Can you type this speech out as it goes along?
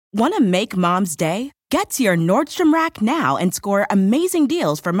Want to make Mom's Day? Get to your Nordstrom Rack now and score amazing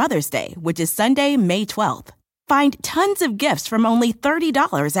deals for Mother's Day, which is Sunday, May 12th. Find tons of gifts from only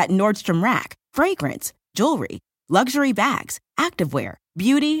 $30 at Nordstrom Rack. Fragrance, jewelry, luxury bags, activewear,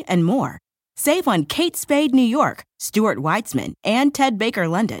 beauty, and more. Save on Kate Spade New York, Stuart Weitzman, and Ted Baker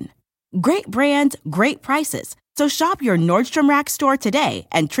London. Great brands, great prices. So shop your Nordstrom Rack store today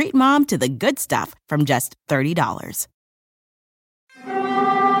and treat Mom to the good stuff from just $30.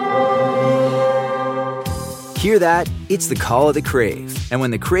 Hear that? It's the call of the Crave. And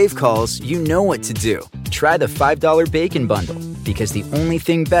when the Crave calls, you know what to do. Try the $5 Bacon Bundle. Because the only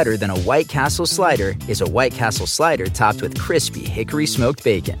thing better than a White Castle slider is a White Castle slider topped with crispy hickory smoked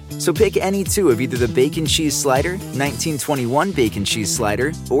bacon. So pick any two of either the Bacon Cheese Slider, 1921 Bacon Cheese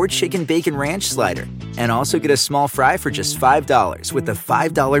Slider, or Chicken Bacon Ranch Slider. And also get a small fry for just $5 with the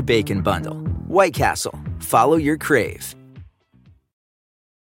 $5 Bacon Bundle. White Castle. Follow your Crave.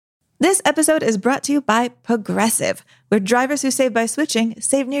 This episode is brought to you by Progressive, where drivers who save by switching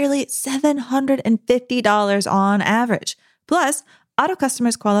save nearly $750 on average. Plus, auto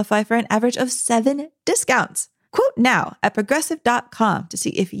customers qualify for an average of 7 discounts. Quote now at Progressive.com to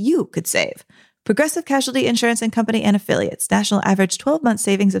see if you could save. Progressive Casualty Insurance and Company and Affiliates. National average 12-month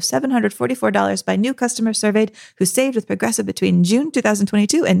savings of $744 by new customers surveyed who saved with Progressive between June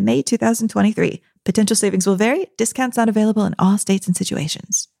 2022 and May 2023. Potential savings will vary. Discounts not available in all states and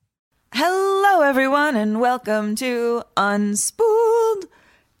situations. Hello, everyone, and welcome to Unspooled.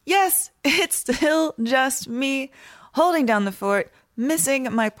 Yes, it's still just me holding down the fort,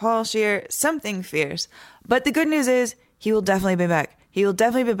 missing my Paul Scheer something fierce. But the good news is he will definitely be back. He will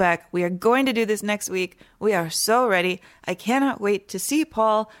definitely be back. We are going to do this next week. We are so ready. I cannot wait to see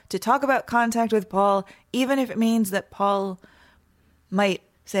Paul, to talk about contact with Paul, even if it means that Paul might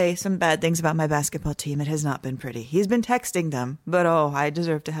say some bad things about my basketball team. It has not been pretty. He's been texting them, but I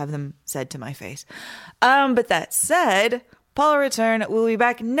deserve to have them said to my face. But that said, Paul will return. We'll be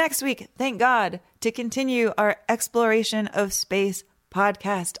back next week, thank God, to continue our exploration of space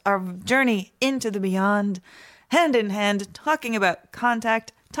podcast, our journey into the beyond, hand in hand, talking about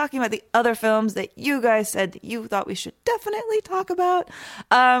Contact, talking about the other films that you guys said that you thought we should definitely talk about,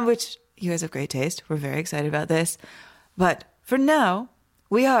 which you guys have great taste. We're very excited about this. But for now,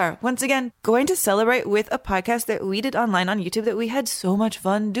 we are, once again, going to celebrate with a podcast that we did online on YouTube that we had so much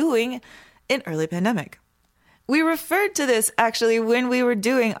fun doing in early pandemic. We referred to this, actually, when we were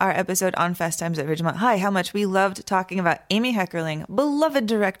doing our episode on Fast Times at Ridgemont High, how much we loved talking about Amy Heckerling, beloved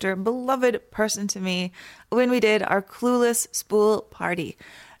director, beloved person to me, when we did our Clueless Spool party.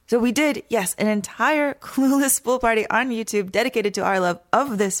 So we did, yes, an entire Clueless Spool party on YouTube dedicated to our love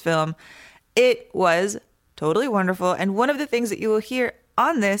of this film. It was totally wonderful, and one of the things that you will hear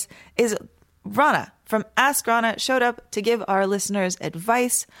on this is Rana from Ask Rana showed up to give our listeners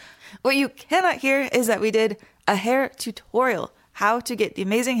advice. What you cannot hear is that we did a hair tutorial, how to get the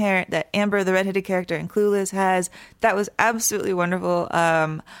amazing hair that Amber, the redheaded character in Clueless, has. That was absolutely wonderful.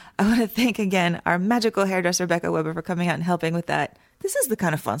 I want to thank again our magical hairdresser, Becca Weber, for coming out and helping with that. This is the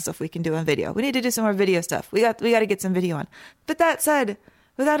kind of fun stuff we can do on video. We need to do some more video stuff. We got to get some video on. But that said,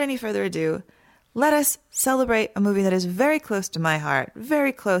 without any further ado, let us celebrate a movie that is very close to my heart,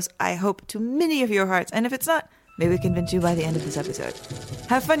 very close, I hope, to many of your hearts. And if it's not, maybe we can convince you by the end of this episode.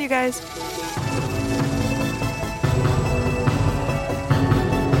 Have fun, you guys.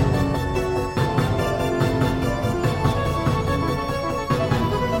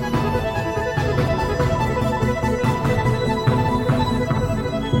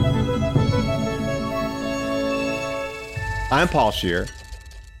 I'm Paul Scheer.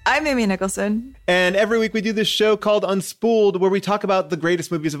 I'm Amy Nicholson. And every week we do this show called Unspooled, where we talk about the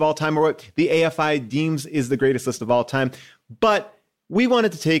greatest movies of all time, or what the AFI deems is the greatest list of all time. But we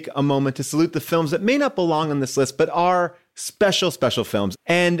wanted to take a moment to salute the films that may not belong on this list, but are special, special films.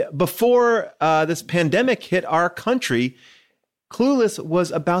 And before this pandemic hit our country, Clueless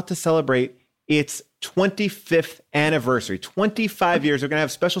was about to celebrate its 25th anniversary. 25 years. They're going to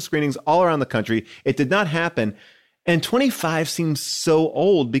have special screenings all around the country. It did not happen. And 25 seems so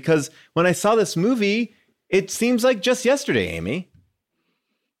old because when I saw this movie, it seems like just yesterday, Amy.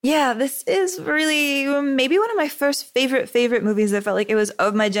 Yeah, this is really maybe one of my first favorite movies that felt like it was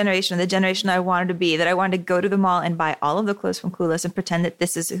of my generation, the generation I wanted to be, that I wanted to go to the mall and buy all of the clothes from Clueless and pretend that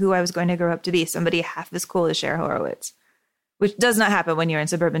this is who I was going to grow up to be, somebody half as cool as Cher Horowitz, which does not happen when you're in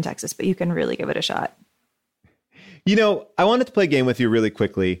suburban Texas, but you can really give it a shot. You know, I wanted to play a game with you really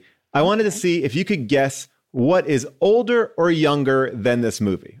quickly. I wanted to see if you could guess what is older or younger than this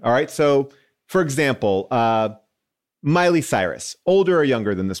movie. All right. So, for example, Miley Cyrus, older or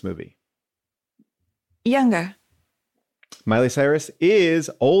younger than this movie? Younger. Miley Cyrus is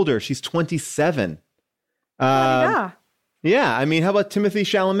older. She's 27. Yeah. Yeah. I mean, how about Timothée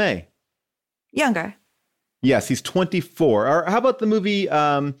Chalamet? Younger. Yes, he's 24. Or how about the movie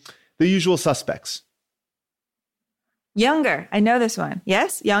The Usual Suspects? Younger. I know this one.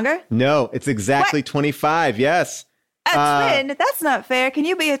 Yes? Younger? No, it's exactly 25. Yes. A twin? That's not fair. Can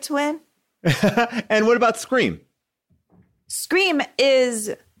you be a twin? And what about Scream? Scream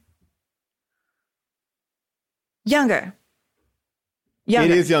is younger.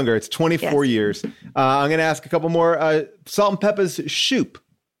 It is younger. It's 24 years. I'm going to ask a couple more. Salt and Pepper's Shoop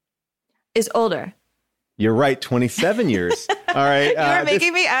is older. You're right. 27 years. All right. You're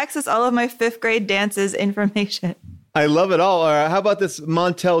making me access all of my 5th grade dances information. I love it all. How about this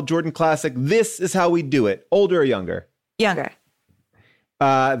Montel Jordan classic? This Is How We Do It. Older or younger? Younger.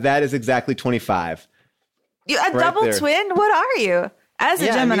 That is exactly 25. You a double twin? What are you? As a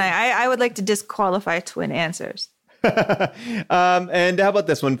Gemini, I would like to disqualify twin answers. And how about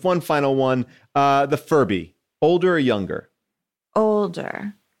this one? One final one. The Furby. Older or younger?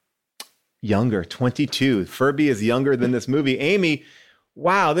 Older. Younger. 22. Furby is younger than this movie. Amy,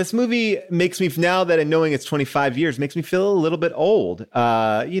 wow, this movie makes me, now that knowing it's 25 years, makes me feel a little bit old.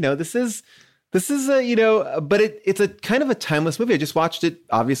 This is but it's a kind of a timeless movie. I just watched it,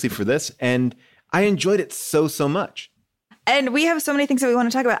 obviously, for this, and I enjoyed it so much. And we have so many things that we want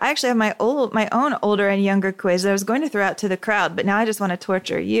to talk about. I actually have my own older and younger quiz that I was going to throw out to the crowd, but now I just want to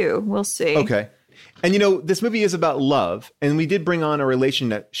torture you. We'll see. Okay. And, this movie is about love, and we did bring on a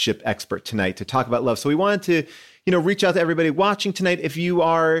relationship expert tonight to talk about love. So we wanted to, reach out to everybody watching tonight. If you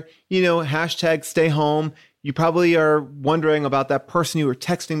are, hashtag stay home, you probably are wondering about that person you were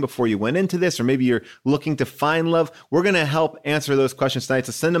texting before you went into this, or maybe you're looking to find love. We're going to help answer those questions tonight.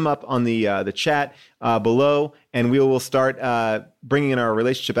 So send them up on the chat below, and we will start bringing in our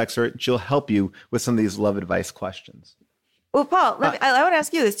relationship expert. She'll help you with some of these love advice questions. Well, Paul, I want to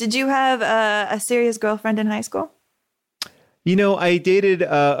ask you this. Did you have a serious girlfriend in high school? I dated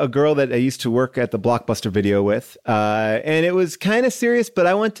a girl that I used to work at the Blockbuster Video with, and it was kind of serious, but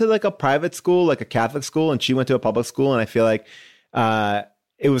I went to like a private school, like a Catholic school, and she went to a public school, and I feel like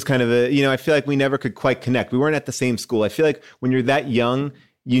it was kind of I feel like we never could quite connect. We weren't at the same school. I feel like when you're that young,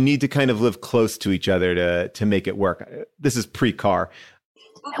 you need to kind of live close to each other to make it work. This is pre-car.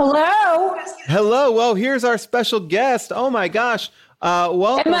 Hello. Hello. Well, here's our special guest. Oh my gosh.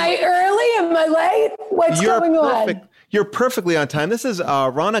 Welcome. Am I early? Am I late? What's going on? You're perfectly on time. This is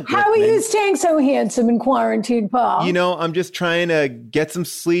Ronna Glickman. How are you staying so handsome in quarantine, Paul? I'm just trying to get some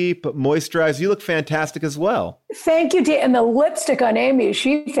sleep, moisturize. You look fantastic as well. Thank you, and the lipstick on Amy, is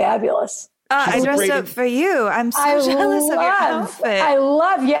she fabulous? I dressed up for you. I'm so jealous of your outfit. I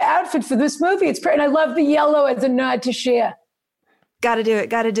love your outfit for this movie. It's pretty, and I love the yellow as a nod to Cher. Got to do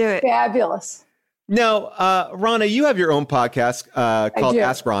it. Fabulous. Now, Ronna, you have your own podcast called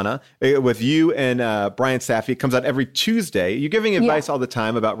Ask Ronna with you and Brian Safi. It comes out every Tuesday. You're giving advice all the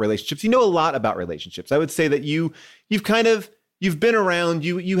time about relationships. You know a lot about relationships. I would say that you've been around.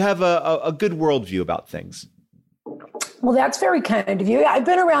 You have a good worldview about things. Well, that's very kind of you. I've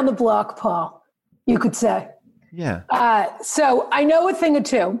been around the block, Paul, you could say. Yeah. So I know a thing or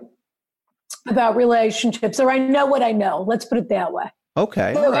two about relationships, or I know what I know. Let's put it that way.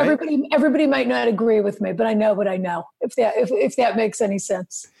 Okay. So everybody might not agree with me, but I know what I know. If that makes any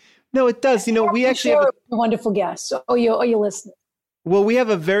sense. No, it does. We actually have a wonderful guest. Or you listening? Well, we have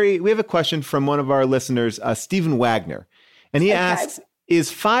a question from one of our listeners, Stephen Wagner, and he asks,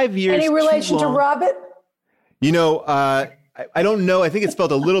 "Is 5 years any relation to Robert?" I don't know. I think it's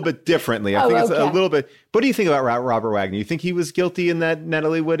spelled a little bit differently. I think it's a little bit. What do you think about Robert Wagner? You think he was guilty in that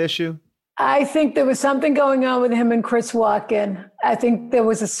Natalie Wood issue? I think there was something going on with him and Chris Walken. I think there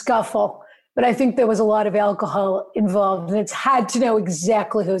was a scuffle, but I think there was a lot of alcohol involved, and it's hard to know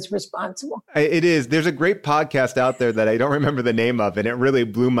exactly who's responsible. It is. There's a great podcast out there that I don't remember the name of, and it really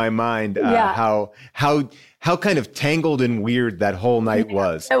blew my mind how kind of tangled and weird that whole night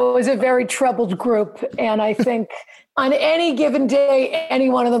was. It was a very troubled group, and I think on any given day, any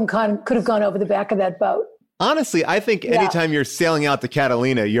one of them could have gone over the back of that boat. Honestly, I think anytime you're sailing out to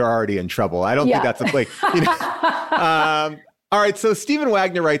Catalina, you're already in trouble. I don't think that's a place. All right. So Stephen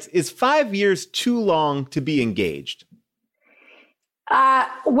Wagner writes, is 5 years too long to be engaged?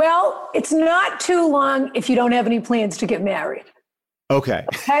 Well, it's not too long if you don't have any plans to get married. Okay.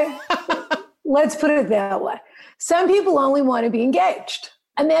 Let's put it that way. Some people only want to be engaged,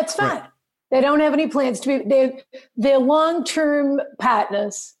 and that's fine. Right. They don't have any plans to be. They're long-term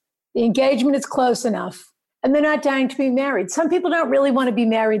partners. The engagement is close enough. And they're not dying to be married. Some people don't really want to be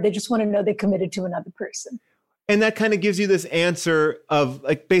married. They just want to know they're committed to another person. And that kind of gives you this answer of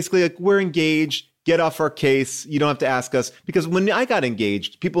basically we're engaged, get off our case. You don't have to ask us. Because when I got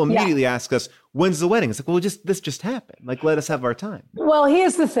engaged, people immediately ask us, when's the wedding? It's like, well, this just happened. Like, let us have our time. Well,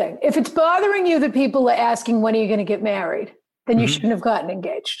 here's the thing. If it's bothering you that people are asking, when are you going to get married? Then you shouldn't have gotten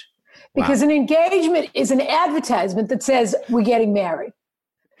engaged. Because an engagement is an advertisement that says we're getting married.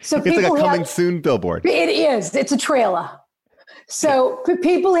 So it's like a coming soon billboard. It is. It's a trailer. So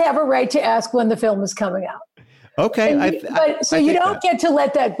people have a right to ask when the film is coming out. Okay. So you don't get to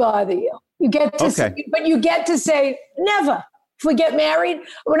let that bother you. You get to say, but you get to say, never. If we get married,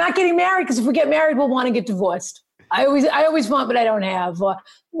 we're not getting married, because if we get married, we'll want to get divorced. I always want what I don't have, or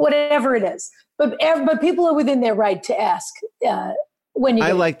whatever it is. But people are within their right to ask when you.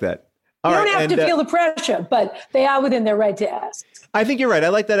 I like that. You don't have to feel the pressure, but they are within their right to ask. I think you're right. I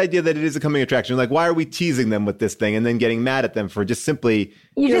like that idea that it is a coming attraction. Like, why are we teasing them with this thing and then getting mad at them for just simply?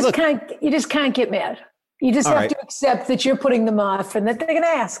 You just can't get mad. You just have to accept that you're putting them off and that they're going to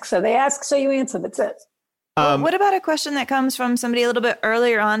ask. So they ask, so you answer. That's it. What about a question that comes from somebody a little bit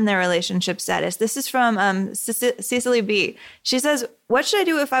earlier on in their relationship status? This is from Cecily B. She says, what should I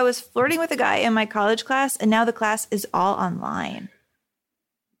do if I was flirting with a guy in my college class and now the class is all online?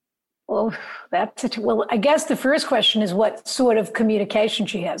 Well, I guess the first question is what sort of communication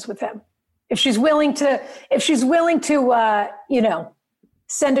she has with him. If she's willing to,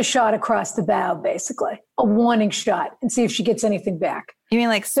 send a shot across the bow, basically a warning shot, and see if she gets anything back. You mean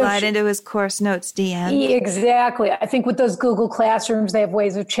like slide into his course notes DM? Exactly. I think with those Google Classrooms, they have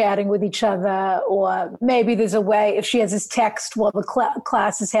ways of chatting with each other, or maybe there's a way, if she has his text while the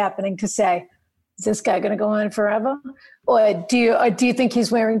class is happening, to say, is this guy going to go on forever? Or do you think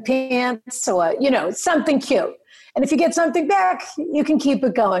he's wearing pants? Or, something cute. And if you get something back, you can keep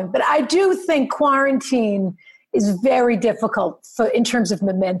it going. But I do think quarantine is very difficult in terms of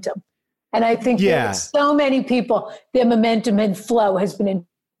momentum. And I think that so many people, their momentum and flow has been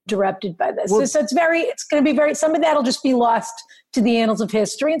interrupted by this. Well, so it's going to be some of that will just be lost to the annals of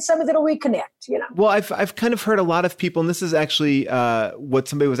history, and some of it will reconnect, Well, I've kind of heard a lot of people, and this is actually what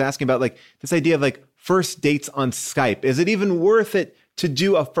somebody was asking about, like this idea of like first dates on Skype. Is it even worth it to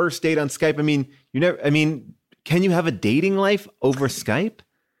do a first date on Skype? Can you have a dating life over Skype?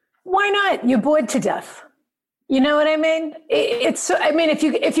 Why not? You're bored to death. You know what I mean?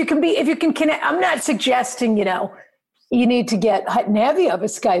 If you can connect, I'm not suggesting, you need to get hot and heavy over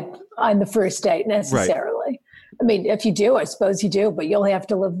Skype on the first date necessarily. Right. I mean, if you do, I suppose you do, but you'll have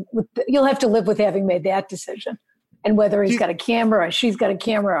to live with having made that decision. And whether he's got a camera or she's got a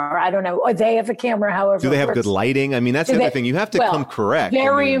camera, or I don't know, or they have a camera, however. Do they have good lighting? I mean, that's the other thing. You have to come correct.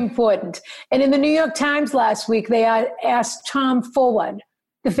 Very important. And in the New York Times last week, they asked Tom Forward,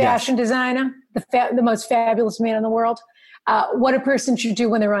 the fashion designer, the most fabulous man in the world, what a person should do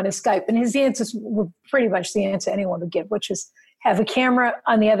when they're on a Skype. And his answers were pretty much the answer anyone would give, which is have a camera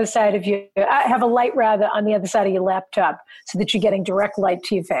on the other side of have a light rather on the other side of your laptop so that you're getting direct light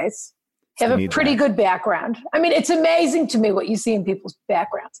to your face. Have a pretty good background. I mean, it's amazing to me what you see in people's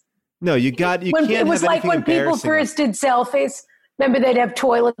backgrounds. No, you can't. It was like when people first did selfies. Remember, they'd have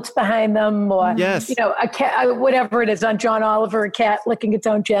toilets behind them, or a cat, whatever it is, on John Oliver, a cat licking its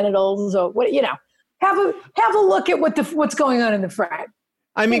own genitals, or what. Have a look at what's going on in the frame.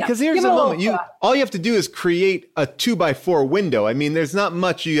 I mean, because here's the moment. All you have to do is create a 2x4 window. I mean, there's not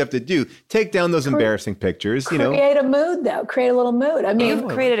much you have to do. Take down those embarrassing pictures. Create a mood, though. Create a little mood. I mean, you've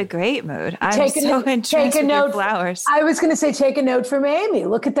created a great mood. I'm so intrigued with your flowers. I was going to say, take a note from Amy.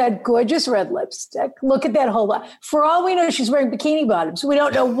 Look at that gorgeous red lipstick. Look at that whole lot. For all we know, she's wearing bikini bottoms. We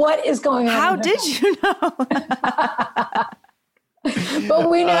don't know what is going on. How did you know? But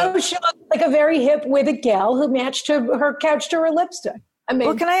we know she looked like a very hip withered gal who matched her couch to her lipstick.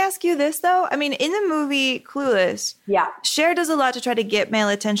 Well, can I ask you this, though? I mean, in the movie Clueless, Cher does a lot to try to get male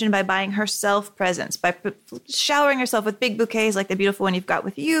attention by buying herself presents, by showering herself with big bouquets like the beautiful one you've got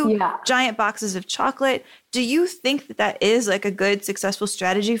with you, giant boxes of chocolate. Do you think that is like a good, successful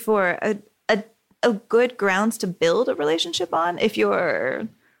strategy for a good grounds to build a relationship on if you're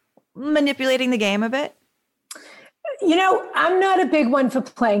manipulating the game a bit? I'm not a big one for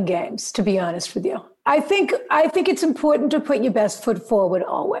playing games, to be honest with you. I think it's important to put your best foot forward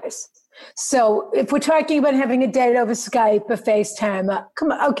always. So if we're talking about having a date over Skype or FaceTime,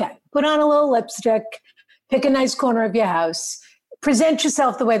 come on, okay, put on a little lipstick, pick a nice corner of your house, present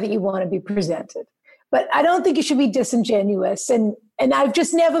yourself the way that you want to be presented. But I don't think you should be disingenuous. And I've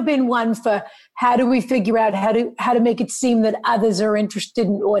just never been one for how do we figure out how to make it seem that others are interested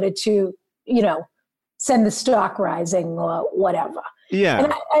in order to, send the stock rising or whatever. Yeah.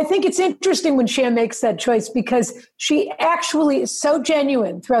 And I think it's interesting when Cher makes that choice because she actually is so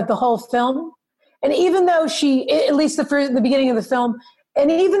genuine throughout the whole film. And even though she, at least the beginning of the film, And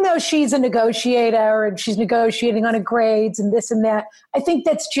even though she's a negotiator and she's negotiating on her grades and this and that, I think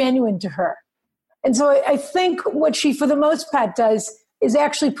that's genuine to her. And so I think what she, for the most part, does is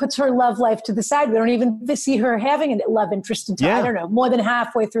actually puts her love life to the side. We don't even see her having a love interest until, I don't know, more than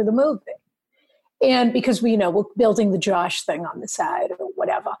halfway through the movie. And because we're building the Josh thing on the side or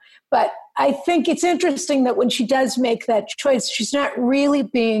whatever. But I think it's interesting that when she does make that choice, she's not really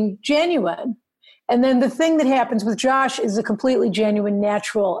being genuine. And then the thing that happens with Josh is a completely genuine,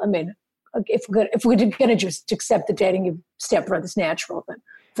 natural. I mean, if we're going to just accept the dating your stepbrother's natural, then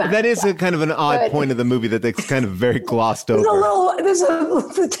fine. That is a kind of an odd point of the movie that's kind of very glossed over.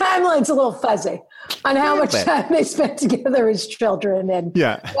 The timeline's a little fuzzy on how much time they spent together as children and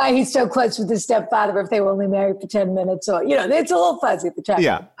why he's so close with his stepfather if they were only married for 10 minutes. Or, it's a little fuzzy at the time.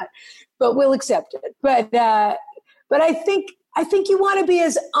 Yeah. But we'll accept it. But I think you want to be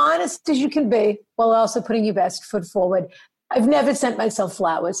as honest as you can be while also putting your best foot forward. I've never sent myself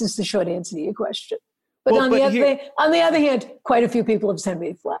flowers is the short answer to your question. But on the other hand, quite a few people have sent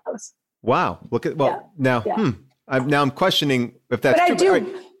me flowers. Wow. Now I'm questioning if that's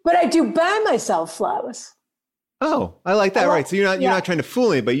true. But I do buy myself flowers. Oh, I like that. Right. So you're not trying to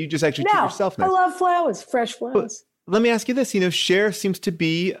fool anybody. You just actually treat yourself nice. I love flowers, fresh flowers. But let me ask you this. Cher seems to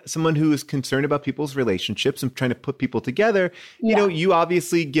be someone who is concerned about people's relationships and trying to put people together. You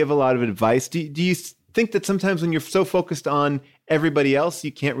obviously give a lot of advice. Do you think that sometimes when you're so focused on everybody else,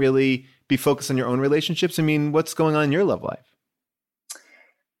 you can't really be focused on your own relationships? I mean, what's going on in your love life?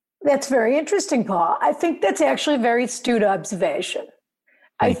 That's very interesting, Paul. I think that's actually a very astute observation.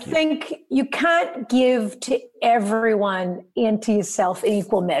 I think you can't give to everyone and to yourself in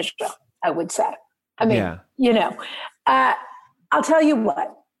equal measure, I would say. I mean, I'll tell you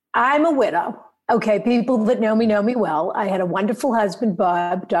what, I'm a widow. Okay, people that know me well. I had a wonderful husband,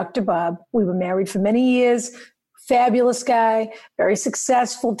 Bob, Dr. Bob. We were married for many years. Fabulous guy, very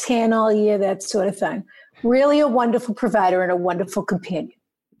successful, tan all year, that sort of thing. Really a wonderful provider and a wonderful companion.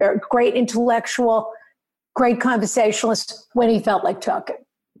 Great intellectual, great conversationalist when he felt like talking.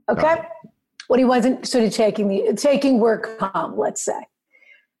 Okay? When he wasn't sort of taking work home, let's say.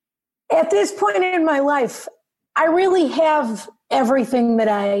 At this point in my life, I really have everything that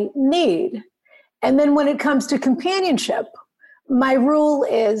I need. And then when it comes to companionship, my rule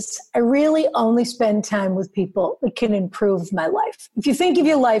is I really only spend time with people that can improve my life. If you think of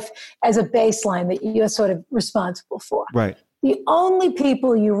your life as a baseline that you're sort of responsible for, right? The only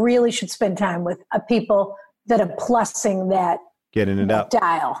people you really should spend time with are people that are plussing that getting it up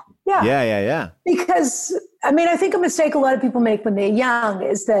dial. Yeah. Because I mean, I think a mistake a lot of people make when they're young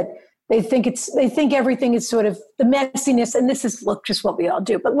is that they think everything is sort of the messiness, and this is just what we all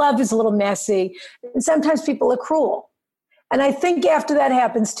do. But love is a little messy, and sometimes people are cruel. And I think after that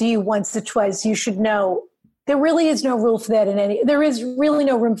happens to you once or twice, you should know there really is no room for that there is really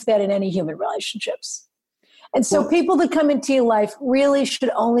no room for that in any human relationships. And so people that come into your life really should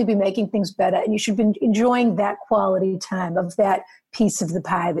only be making things better, and you should be enjoying that quality time of that piece of the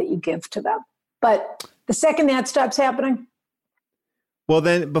pie that you give to them. But the second that stops happening. Well,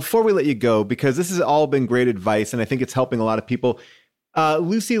 then before we let you go, because this has all been great advice, and I think it's helping a lot of people,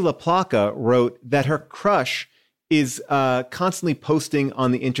 Lucy LaPlaca wrote that her crush is constantly posting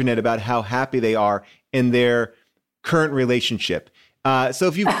on the internet about how happy they are in their current relationship. So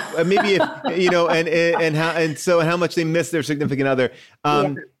if you how much they miss their significant other.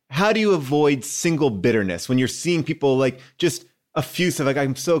 How do you avoid single bitterness when you're seeing people like just effusive, like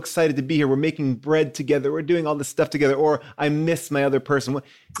I'm so excited to be here, we're making bread together, we're doing all this stuff together, or I miss my other person?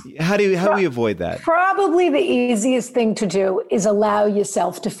 How do we avoid that? Probably the easiest thing to do is allow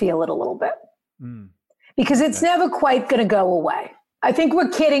yourself to feel it a little bit. Because it's never quite going to go away. I think we're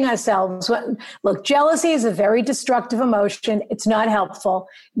kidding ourselves. Look, jealousy is a very destructive emotion. It's not helpful.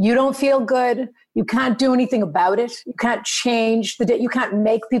 You don't feel good. You can't do anything about it. You can't change you can't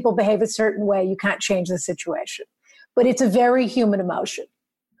make people behave a certain way. You can't change the situation. But it's a very human emotion.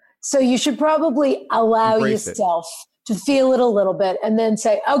 So you should probably allow yourself to feel it a little bit and then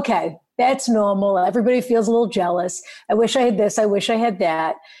say, okay, that's normal. Everybody feels a little jealous. I wish I had this. I wish I had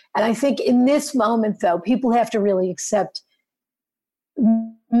that. And I think in this moment, though, people have to really accept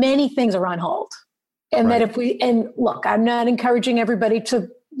many things are on hold. And that look, I'm not encouraging everybody to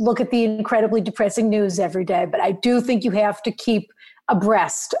look at the incredibly depressing news every day, but I do think you have to keep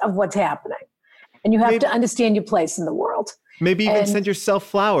abreast of what's happening. And you have to understand your place in the world. Maybe even send yourself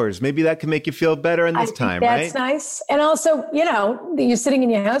flowers. Maybe that can make you feel better in this time, right? That's nice. And also, you're sitting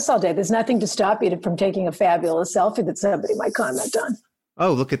in your house all day. There's nothing to stop you from taking a fabulous selfie that somebody might comment on.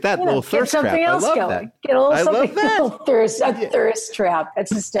 Oh, look at that little thirst trap. I love that. Get a little thirst trap.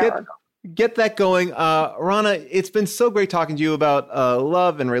 That's hysterical. get that going. Rana, it's been so great talking to you about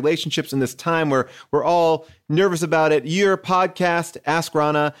love and relationships in this time where we're all nervous about it. Your podcast, Ask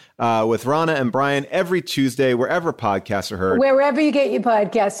Rana, with Rana and Brian, every Tuesday, wherever podcasts are heard. Wherever you get your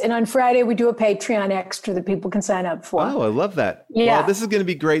podcasts. And on Friday, we do a Patreon extra that people can sign up for. Oh, I love that. Yeah. Well, this is going to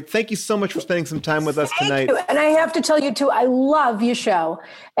be great. Thank you so much for spending some time with us tonight. Thank you. And I have to tell you, too, I love your show.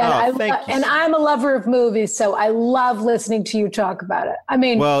 And, and I'm a lover of movies, so I love listening to you talk about it. I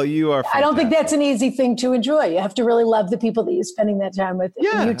mean, well, you are fantastic. I don't think that's an easy thing to enjoy. You have to really love the people that you're spending that time with.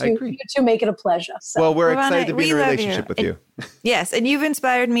 Yeah, you two, I agree. You two make it a pleasure. So. Well, we're Rana, excited to be in a relationship with you. Yes, and you've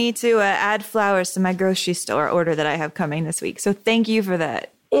inspired me to add flowers to my grocery store order that I have coming this week. So thank you for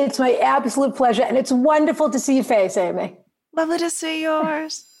that. It's my absolute pleasure, and it's wonderful to see your face, Amy. Lovely to see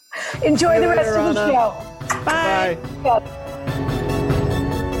yours. Enjoy the rest of the show. Bye. Yeah.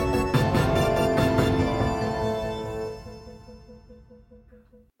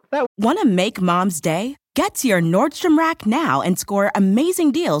 Want to make Mom's Day? Get to your Nordstrom Rack now and score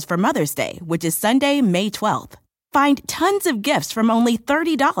amazing deals for Mother's Day, which is Sunday, May 12th. Find tons of gifts from only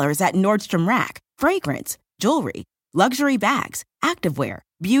 $30 at Nordstrom Rack. Fragrance, jewelry, luxury bags, activewear,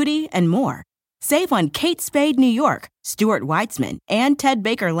 beauty, and more. Save on Kate Spade New York, Stuart Weitzman, and Ted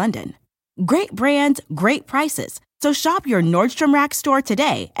Baker London. Great brands, great prices. So shop your Nordstrom Rack store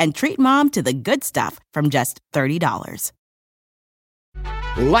today and treat Mom to the good stuff from just $30.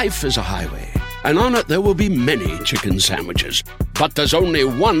 Life is a highway, and on it there will be many chicken sandwiches. But there's only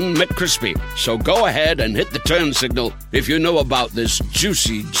one McCrispy. So go ahead and hit the turn signal if you know about this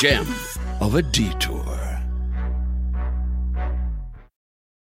juicy gem of a detour.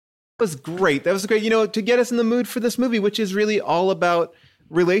 That was great. To get us in the mood for this movie, which is really all about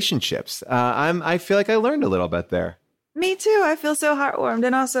relationships. I feel like I learned a little bit there. Me too. I feel so heartwarmed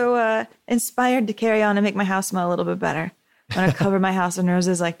and also inspired to carry on and make my house smell a little bit better. When I cover my house in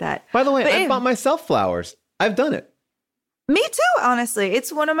roses like that. By the way, I bought myself flowers. I've done it. Me too, honestly.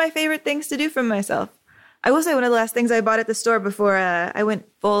 It's one of my favorite things to do for myself. I will say one of the last things I bought at the store before I went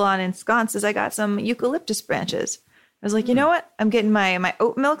full on ensconced is I got some eucalyptus branches. I was like, you know what? I'm getting my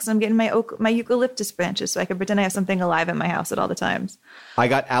oat milks. I'm getting my eucalyptus branches so I can pretend I have something alive in my house at all the times. I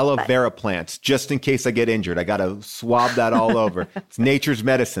got aloe vera plants just in case I get injured. I got to swab that all over. It's nature's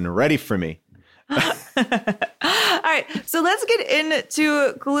medicine ready for me. All right, so let's get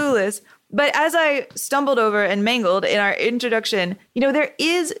into Clueless. But as I stumbled over and mangled in our introduction, there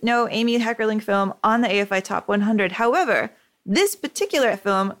is no Amy Heckerling film on the AFI Top 100. However, this particular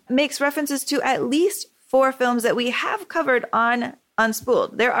film makes references to at least 4 films that we have covered on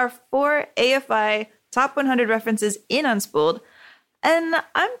Unspooled. There are 4 AFI Top 100 references in Unspooled. And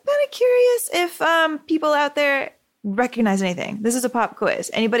I'm kind of curious if people out there recognize anything. This is a pop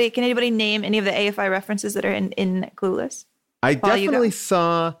quiz. Can anybody name any of the AFI references that are in Clueless? I definitely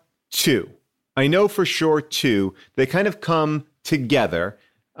saw 2. I know for sure 2. They kind of come together,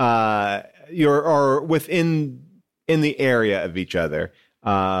 or within in the area of each other,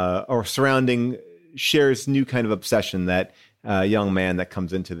 or surrounding Cher's new kind of obsession, that young man that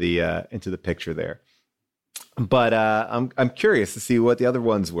comes into the picture there. But I'm curious to see what the other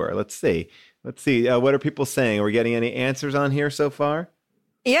ones were. Let's see. What are people saying? Are we getting any answers on here so far?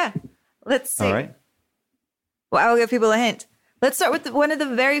 Yeah. Let's see. All right. Well, I will give people a hint. Let's start with one of the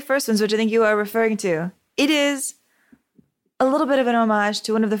very first ones, which I think you are referring to. It is a little bit of an homage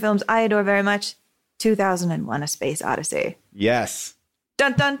to one of the films I adore very much, 2001: A Space Odyssey. Yes.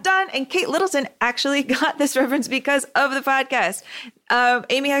 Dun, dun, dun. And Kate Littleton actually got this reference because of the podcast.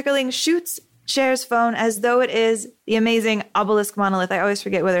 Amy Heckerling shoots Cher's phone as though it is the amazing obelisk monolith. I always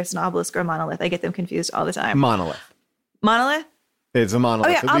forget whether it's an obelisk or a monolith. I get them confused all the time. Monolith. It's a monolith.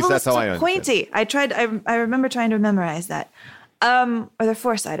 Oh yeah, at least that's how I understand. Pointy. I remember trying to memorize that. Or they're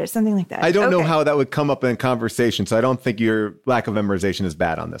four-sided, something like that. I don't know how that would come up in conversation, so I don't think your lack of memorization is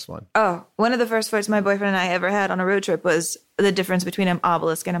bad on this one. Oh, one of the first fights my boyfriend and I ever had on a road trip was the difference between an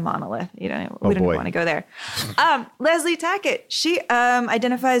obelisk and a monolith. We don't want to go there. Leslie Tackett, she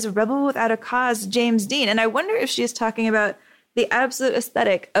identifies Rebel Without a Cause James Dean, and I wonder if she is talking about the absolute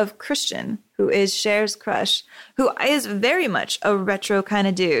aesthetic of Christian, who is Cher's crush, who is very much a retro kind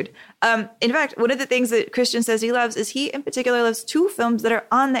of dude. In fact, one of the things that Christian says he loves is he in particular loves 2 films that are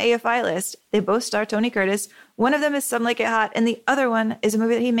on the AFI list. They both star Tony Curtis. One of them is Some Like It Hot, and the other one is a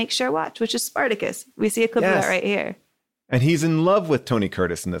movie that he makes Cher watch, which is Spartacus. We see a clip of that right here. And he's in love with Tony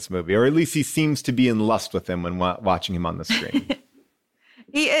Curtis in this movie, or at least he seems to be in lust with him when watching him on the screen.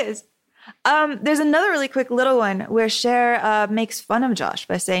 He is. There's another really quick little one where Cher makes fun of Josh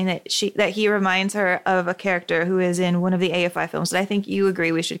by saying that he reminds her of a character who is in one of the AFI films that I think you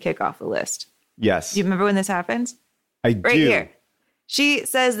agree we should kick off the list. Yes. Do you remember when this happens? I do. Right here. She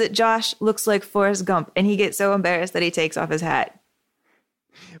says that Josh looks like Forrest Gump, and he gets so embarrassed that he takes off his hat.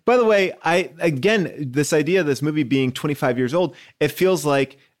 By the way, this idea of this movie being 25 years old, it feels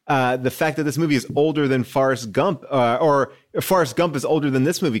like the fact that this movie is older than Forrest Gump, or Forrest Gump is older than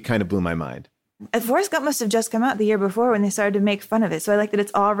this movie, kind of blew my mind. Forrest Gump must have just come out the year before when they started to make fun of it. So I like that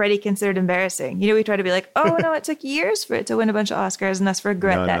it's already considered embarrassing. You know, we try to be like, oh, no, it took years for it to win a bunch of Oscars and thus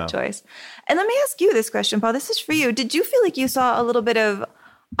regret that choice. And let me ask you this question, Paul. This is for you. Did you feel like you saw a little bit of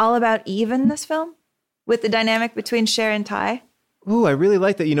All About Eve in this film with the dynamic between Cher and Ty? Ooh, I really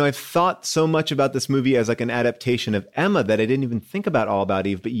like that. You know, I've thought so much about this movie as like an adaptation of Emma that I didn't even think about All About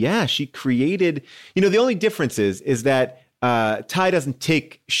Eve. But yeah, she created, you know, the only difference is that Ty doesn't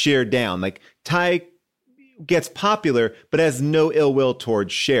take Cher down. Like Ty gets popular, but has no ill will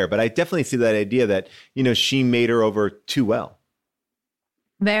towards Cher. But I definitely see that idea that, you know, she made her over too well.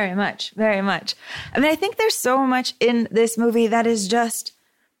 Very much, very much. I mean, I think there's so much in this movie that is just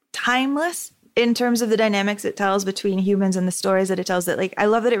timeless in terms of the dynamics it tells between humans and the stories that it tells. That, like, I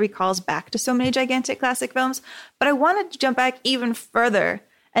love that it recalls back to so many gigantic classic films, but I wanted to jump back even further.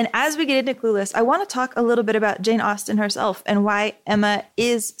 And as we get into Clueless, I want to talk a little bit about Jane Austen herself and why Emma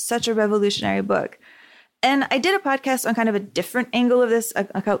is such a revolutionary book. And I did a podcast on kind of a different angle of this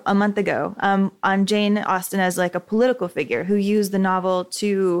a month ago on Jane Austen as like a political figure who used the novel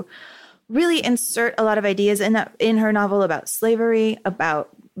to really insert a lot of ideas in her novel about slavery,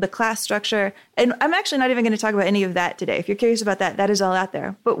 about the class structure. And I'm actually not even going to talk about any of that today. If you're curious about that, that is all out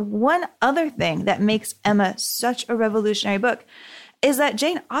there. But one other thing that makes Emma such a revolutionary book is that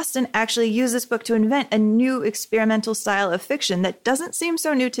Jane Austen actually used this book to invent a new experimental style of fiction that doesn't seem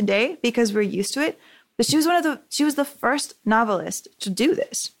so new today because we're used to it. But she was the first novelist to do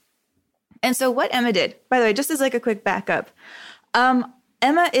this. And so what Emma did, by the way, just as like a quick backup,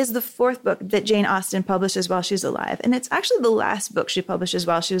 Emma is the fourth book that Jane Austen publishes while she's alive. And it's actually the last book she publishes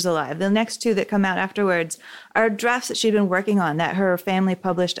while she was alive. The next two that come out afterwards are drafts that she'd been working on that her family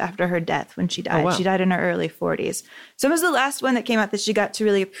published after her death when she died. Oh, wow. She died in her early 40s. So it was the last one that came out that she got to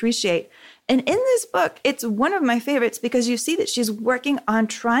really appreciate. And in this book, it's one of my favorites because you see that she's working on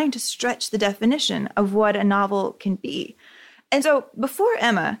trying to stretch the definition of what a novel can be. And so before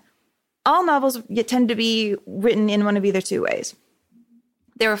Emma, all novels tend to be written in one of either two ways.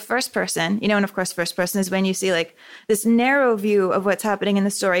 They were first person, you know, and of course, first person is when you see like this narrow view of what's happening in the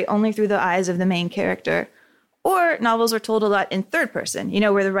story only through the eyes of the main character. Or novels are told a lot in third person, you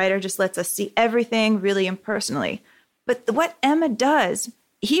know, where the writer just lets us see everything really impersonally. But what Emma does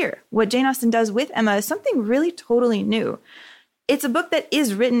here, what Jane Austen does with Emma, is something really totally new. It's a book that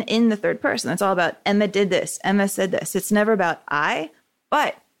is written in the third person. It's all about Emma did this, Emma said this. It's never about I,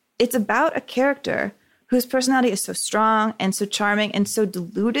 but it's about a character whose personality is so strong and so charming and so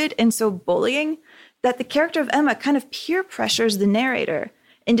deluded and so bullying that the character of Emma kind of peer pressures the narrator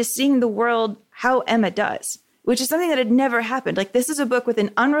into seeing the world how Emma does, which is something that had never happened. Like, this is a book with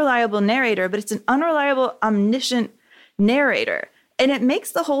an unreliable narrator, but it's an unreliable, omniscient narrator. And it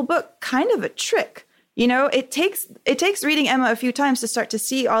makes the whole book kind of a trick. You know, it takes reading Emma a few times to start to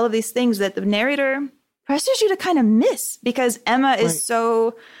see all of these things that the narrator presses you to kind of miss because Emma is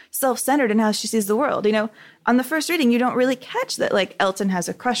so self-centered in how she sees the world. You know, on the first reading, you don't really catch that like Elton has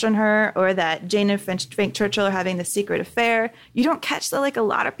a crush on her or that Jane and Frank Churchill are having this secret affair. You don't catch that like a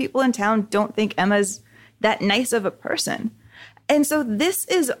lot of people in town don't think Emma's that nice of a person. And so this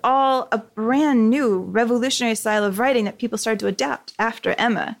is all a brand new revolutionary style of writing that people started to adapt after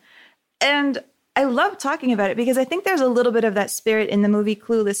Emma. And I love talking about it because I think there's a little bit of that spirit in the movie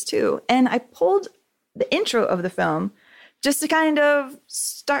Clueless too. And I pulled the intro of the film just to kind of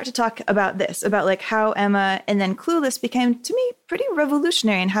start to talk about this, about like how Emma and then Clueless became, to me, pretty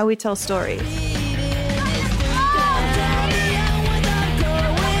revolutionary in how we tell stories.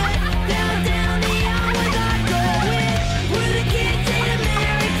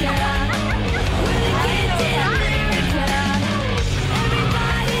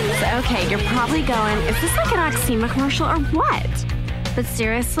 Okay, you're probably going, is this like an Oxyma commercial or what? But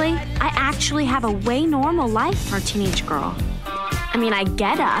seriously, I actually have a way normal life for a teenage girl. I mean, I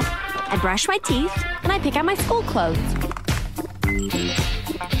get up, I brush my teeth, and I pick out my school clothes.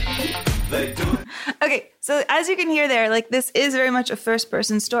 Okay, so as you can hear there, like this is very much a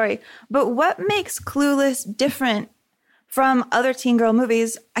first-person story. But what makes Clueless different from other teen girl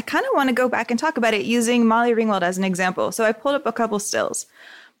movies, I kind of want to go back and talk about it using Molly Ringwald as an example. So I pulled up a couple stills.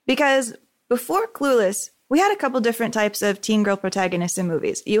 Because before Clueless, we had a couple different types of teen girl protagonists in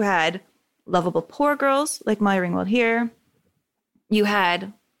movies. You had lovable poor girls, like Molly Ringwald here. You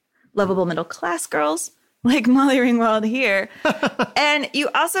had lovable middle class girls, like Molly Ringwald here. And you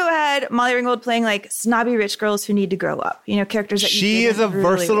also had Molly Ringwald playing like snobby rich girls who need to grow up. You know, characters that she is a really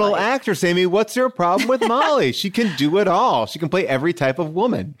versatile like. actress, Amy. What's your problem with Molly? She can do it all. She can play every type of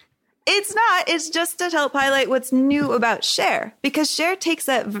woman. It's not. It's just to help highlight what's new about Cher, because Cher takes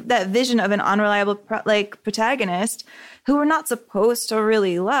that vision of an unreliable protagonist who we're not supposed to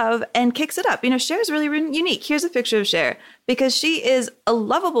really love and kicks it up. You know, Cher's really unique. Here's a picture of Cher, because she is a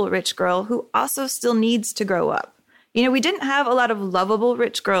lovable rich girl who also still needs to grow up. You know, we didn't have a lot of lovable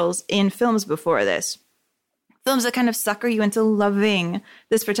rich girls in films before this. Films that kind of sucker you into loving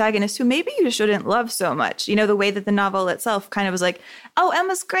this protagonist who maybe you shouldn't love so much. You know, the way that the novel itself kind of was like, oh,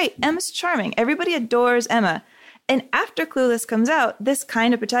 Emma's great. Emma's charming. Everybody adores Emma. And after Clueless comes out, this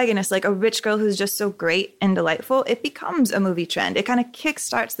kind of protagonist, like a rich girl who's just so great and delightful, it becomes a movie trend. It kind of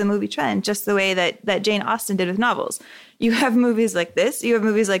kickstarts the movie trend, just the way that Jane Austen did with novels. You have movies like this. You have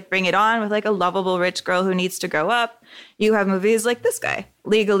movies like Bring It On with like a lovable rich girl who needs to grow up. You have movies like this guy,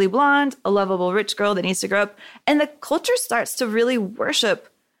 Legally Blonde, a lovable rich girl that needs to grow up. And the culture starts to really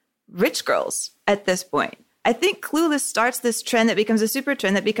worship rich girls at this point. I think Clueless starts this trend that becomes a super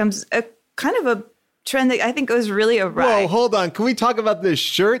trend that becomes a kind of a trend that I think goes really awry. Whoa, hold on. Can we talk about this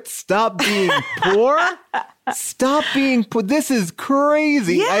shirt? Stop being poor? Stop being poor. This is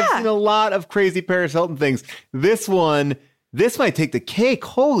crazy. Yeah. I've seen a lot of crazy Paris Hilton things. This might take the cake.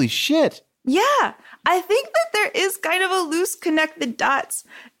 Holy shit. Yeah. I think that there is kind of a loose connect the dots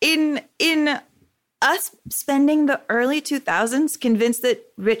in us spending the early 2000s convinced that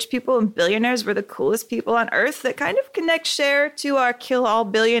rich people and billionaires were the coolest people on earth. That kind of connects Cher to our kill all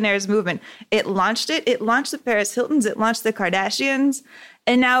billionaires movement. It launched it. It launched the Paris Hiltons. It launched the Kardashians.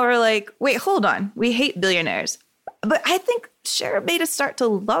 And now we're like, wait, hold on. We hate billionaires. But I think Cher made us start to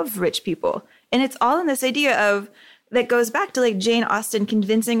love rich people. And it's all in this idea of that goes back to like Jane Austen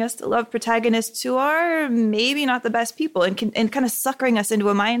convincing us to love protagonists who are maybe not the best people and kind of suckering us into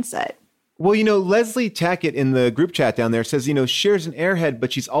a mindset. Well, you know, Leslie Tackett in the group chat down there says, you know, Cher's an airhead,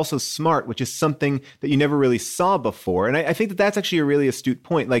 but she's also smart, which is something that you never really saw before. And I think that that's actually a really astute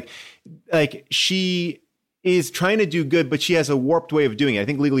point. Like she is trying to do good, but she has a warped way of doing it. I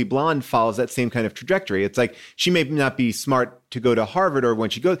think Legally Blonde follows that same kind of trajectory. It's like she may not be smart to go to Harvard or when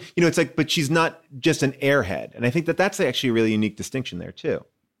she goes, you know, it's like, but she's not just an airhead. And I think that that's actually a really unique distinction there, too.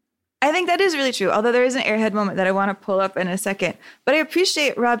 I think that is really true, although there is an airhead moment that I want to pull up in a second. But I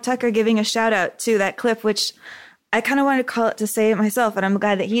appreciate Rob Tucker giving a shout out to that clip, which I kind of wanted to call it to say it myself, and I'm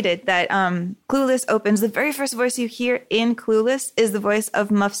glad that he did, that Clueless opens. The very first voice you hear in Clueless is the voice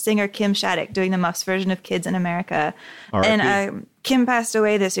of Muff singer Kim Shattuck doing the Muffs version of Kids in America. And Kim passed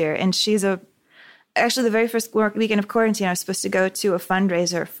away this year, and she's actually the very first weekend of quarantine, I was supposed to go to a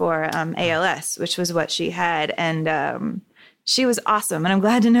fundraiser for ALS, which was what she had, and she was awesome, and I'm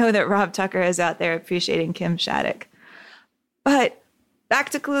glad to know that Rob Tucker is out there appreciating Kim Shattuck. But back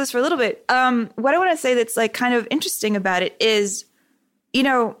to Clueless for a little bit. What I want to say that's like kind of interesting about it is, you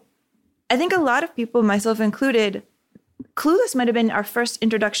know, I think a lot of people, myself included, Clueless might have been our first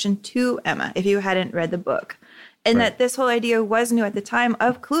introduction to Emma if you hadn't read the book. And right. That this whole idea was new at the time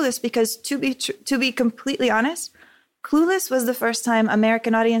of Clueless because to be completely honest, Clueless was the first time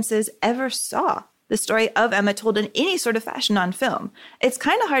American audiences ever saw the story of Emma told in any sort of fashion on film. It's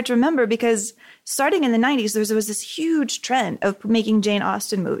kind of hard to remember because starting in the 90s, there was this huge trend of making Jane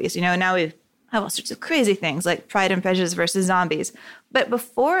Austen movies. You know, now we have all sorts of crazy things like Pride and Prejudice versus Zombies. But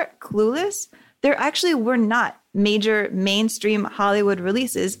before Clueless, there actually were not major mainstream Hollywood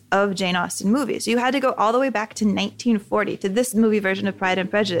releases of Jane Austen movies. You had to go all the way back to 1940 to this movie version of Pride and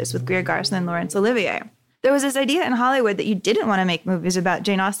Prejudice with Greer Garson and Laurence Olivier. There was this idea in Hollywood that you didn't want to make movies about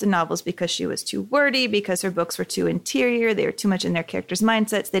Jane Austen novels because she was too wordy, because her books were too interior, they were too much in their characters'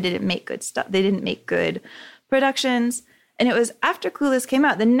 mindsets, they didn't make good stuff, they didn't make good productions. And it was after Clueless came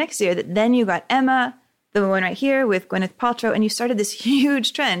out the next year that then you got Emma, the one right here with Gwyneth Paltrow, and you started this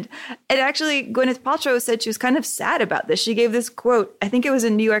huge trend. And actually, Gwyneth Paltrow said she was kind of sad about this. She gave this quote, I think it was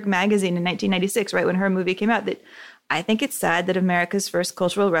in New York Magazine in 1996, right when her movie came out, that I think it's sad that America's first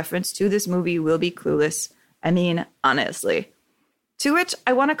cultural reference to this movie will be Clueless. I mean, honestly. To which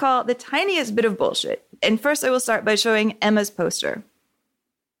I want to call the tiniest bit of bullshit. And first I will start by showing Emma's poster.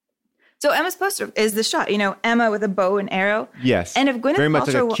 So Emma's poster is the shot, you know, Emma with a bow and arrow. Yes. And if Gwyneth very much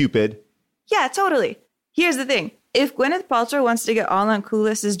Paltrow like a Cupid. Yeah, totally. Here's the thing. If Gwyneth Paltrow wants to get all on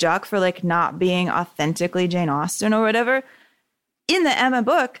Clueless's jock for like not being authentically Jane Austen or whatever, in the Emma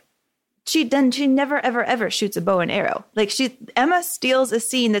book, she never, ever, ever shoots a bow and arrow. Like Emma steals a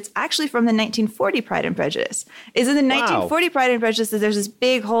scene that's actually from the 1940 Pride and Prejudice. Is in the 1940 Pride and Prejudice that there's this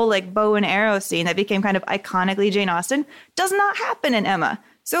big whole like bow and arrow scene that became kind of iconically Jane Austen. Does not happen in Emma.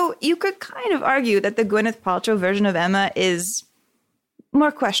 So you could kind of argue that the Gwyneth Paltrow version of Emma is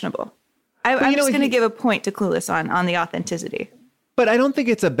more questionable. I'm just going to give a point to Clueless on the authenticity. But I don't think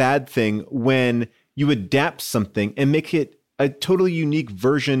it's a bad thing when you adapt something and make it a totally unique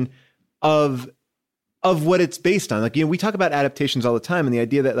version of what it's based on. Like, we talk about adaptations all the time, and the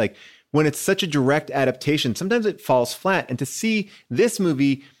idea that, like, when it's such a direct adaptation, sometimes it falls flat. And to see this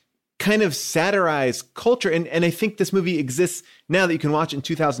movie kind of satirize culture, and I think this movie exists now that you can watch it in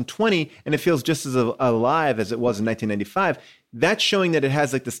 2020, and it feels just as alive as it was in 1995. That's showing that it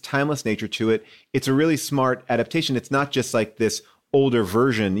has like this timeless nature to it. It's a really smart adaptation. It's not just like this older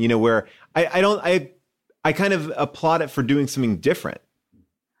version, where I kind of applaud it for doing something different.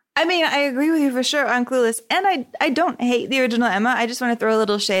 I mean, I agree with you for sure on Clueless. And I don't hate the original Emma. I just want to throw a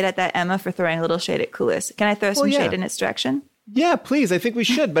little shade at that Emma for throwing a little shade at Clueless. Can I throw some shade in its direction? Yeah, please. I think we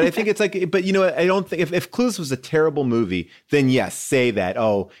should. But I think it's like, but I don't think if Clueless was a terrible movie, then yes, say that,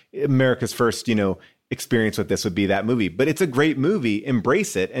 America's first, experience with this would be that movie. But it's a great movie.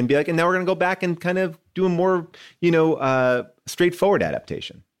 Embrace it and be like, and now we're going to go back and kind of do a more, straightforward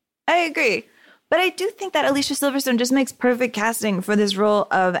adaptation. I agree. But I do think that Alicia Silverstone just makes perfect casting for this role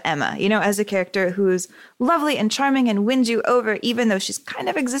of Emma, as a character who's lovely and charming and wins you over, even though she's kind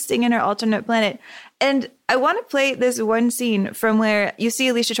of existing in her alternate planet. And I want to play this one scene from where you see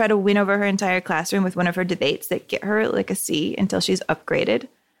Alicia try to win over her entire classroom with one of her debates that get her like a C until she's upgraded.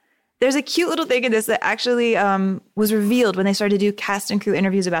 There's a cute little thing in this that actually was revealed when they started to do cast and crew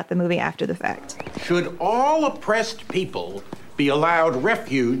interviews about the movie after the fact. Should all oppressed people be allowed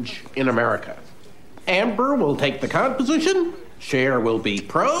refuge in America? Amber will take the con position. Cher will be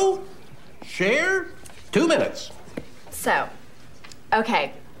pro. Cher, 2 minutes. So,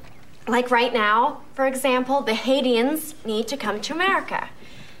 okay. Like right now, for example, the Haitians need to come to America.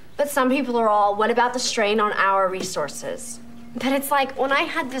 But some people are all, what about the strain on our resources? But it's like, when I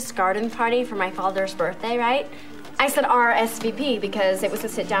had this garden party for my father's birthday, right? I said RSVP because it was a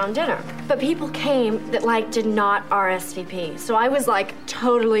sit-down dinner. But people came that, did not RSVP. So I was,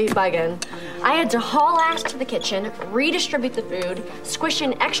 totally bugging. I had to haul ass to the kitchen, redistribute the food, squish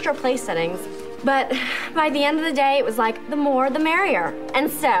in extra place settings. But by the end of the day, it was the more the merrier. And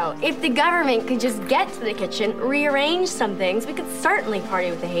so, if the government could just get to the kitchen, rearrange some things, we could certainly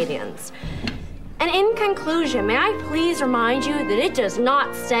party with the Haitians. And in conclusion, may I please remind you that it does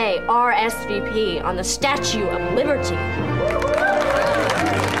not say RSVP on the Statue of Liberty.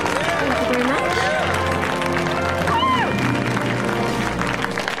 Thank you very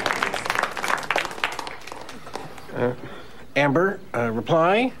much. Amber,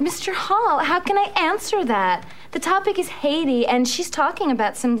 reply? Mr. Hall, how can I answer that? The topic is Haiti, and she's talking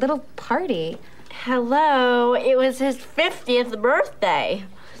about some little party. Hello, it was his 50th birthday.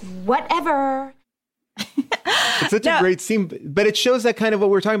 Whatever. It's such a great scene, but it shows that kind of what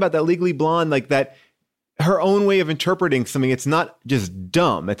we're talking about, that Legally Blonde, like that her own way of interpreting something. It's not just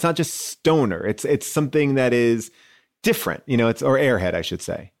dumb. It's not just stoner. It's something that is different, or airhead, I should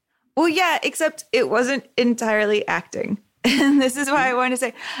say. Well, yeah, except it wasn't entirely acting. And this is why I wanted to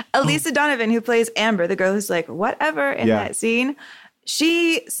say Elisa Donovan, who plays Amber, the girl who's like, whatever in that scene.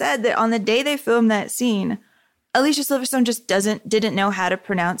 She said that on the day they filmed that scene, Alicia Silverstone just didn't know how to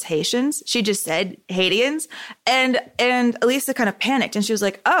pronounce Haitians. She just said Haitians. And Elisa kind of panicked and she was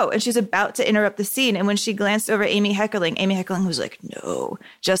like, oh, and she's about to interrupt the scene. And when she glanced over Amy Heckerling was like, no,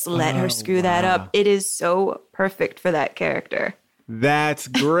 just let her screw that up. It is so perfect for that character. That's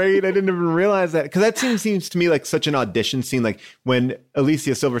great. I didn't even realize that. Because that scene seems to me like such an audition scene. Like when Alicia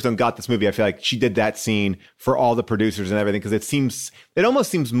Silverstone got this movie, I feel like she did that scene for all the producers and everything. Because it almost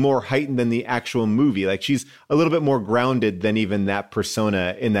seems more heightened than the actual movie. Like she's a little bit more grounded than even that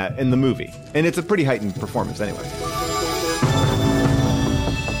persona in the movie. And it's a pretty heightened performance anyway.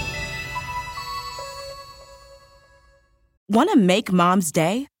 Want to make Mom's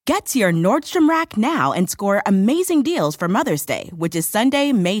day? Get to your Nordstrom Rack now and score amazing deals for Mother's Day, which is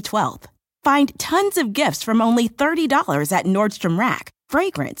Sunday, May 12th. Find tons of gifts from only $30 at Nordstrom Rack.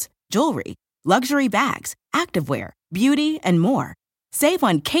 Fragrance, jewelry, luxury bags, activewear, beauty, and more. Save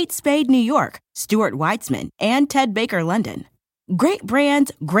on Kate Spade New York, Stuart Weitzman, and Ted Baker London. Great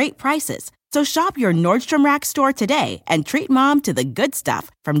brands, great prices. So shop your Nordstrom Rack store today and treat Mom to the good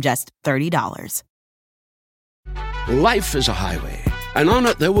stuff from just $30. Life is a highway, and on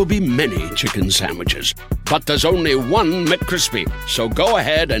it there will be many chicken sandwiches. But there's only one McCrispy. So go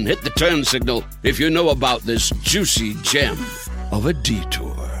ahead and hit the turn signal if you know about this juicy gem of a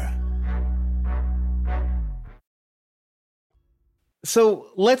detour. So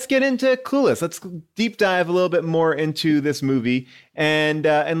let's get into Clueless. Let's deep dive a little bit more into this movie and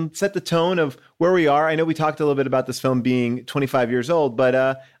set the tone of where we are. I know we talked a little bit about this film being 25 years old, but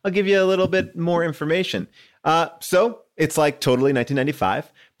I'll give you a little bit more information. So it's like totally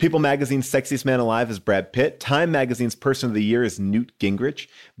 1995. People Magazine's Sexiest Man Alive is Brad Pitt. Time Magazine's Person of the Year is Newt Gingrich.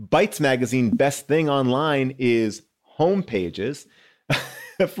 Bites Magazine Best Thing Online is Homepages.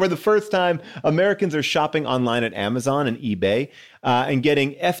 For the first time, Americans are shopping online at Amazon and eBay and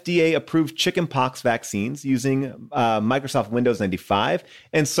getting FDA-approved chickenpox vaccines using Microsoft Windows 95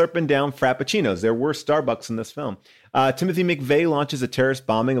 and slurping down Frappuccinos. There were Starbucks in this film. Timothy McVeigh launches a terrorist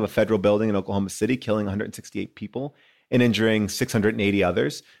bombing of a federal building in Oklahoma City, killing 168 people and injuring 680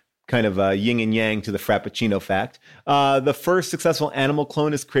 others. Kind of yin and yang to the Frappuccino fact. The first successful animal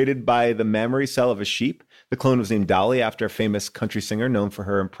clone is created by the mammary cell of a sheep. The clone was named Dolly after a famous country singer known for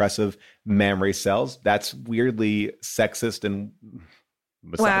her impressive mammary cells. That's weirdly sexist and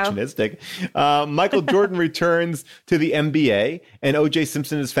misogynistic. Wow. Michael Jordan returns to the NBA, and O.J.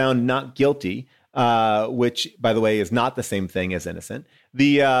 Simpson is found not guilty, which, by the way, is not the same thing as innocent.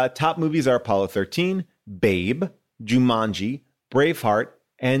 The top movies are Apollo 13, Babe, Jumanji, Braveheart,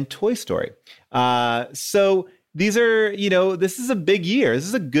 and Toy Story. So these are, this is a big year. This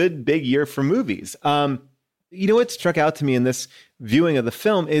is a good, big year for movies. What struck out to me in this viewing of the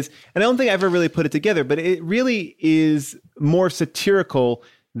film is, and I don't think I ever really put it together, but it really is more satirical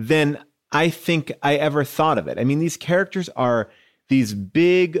than I think I ever thought of it. I mean, these characters are these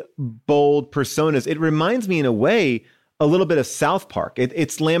big, bold personas. It reminds me in a way a little bit of South Park.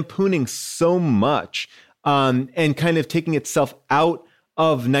 It's lampooning so much and kind of taking itself out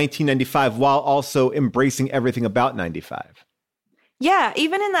of 1995 while also embracing everything about 95. Yeah,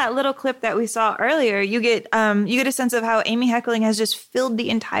 even in that little clip that we saw earlier, you get a sense of how Amy Heckerling has just filled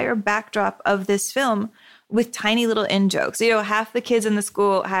the entire backdrop of this film with tiny little in-jokes. Half the kids in the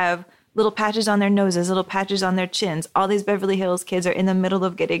school have little patches on their noses, little patches on their chins. All these Beverly Hills kids are in the middle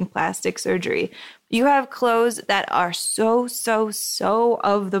of getting plastic surgery. You have clothes that are so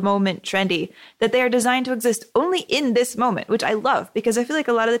of the moment trendy that they are designed to exist only in this moment, which I love because I feel like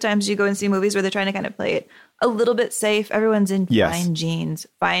a lot of the times you go and see movies where they're trying to kind of play it a little bit safe. Everyone's in fine jeans,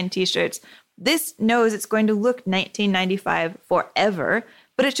 fine t-shirts. This knows it's going to look 1995 forever.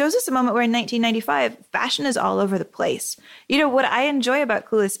 But it shows us a moment where in 1995, fashion is all over the place. What I enjoy about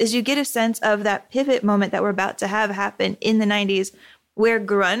Clueless is you get a sense of that pivot moment that we're about to have happen in the 90s where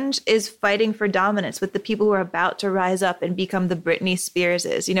grunge is fighting for dominance with the people who are about to rise up and become the Britney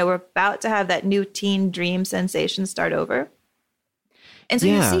Spearses. We're about to have that new teen dream sensation start over. And so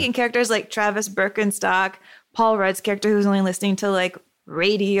you see in characters like Travis Birkenstock, Paul Rudd's character who's only listening to like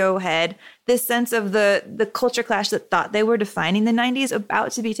Radiohead, this sense of the culture clash that thought they were defining the 90s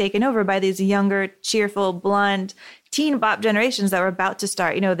about to be taken over by these younger, cheerful, blonde teen bop generations that were about to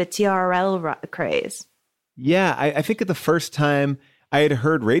start, the TRL craze. Yeah, I think at the first time I had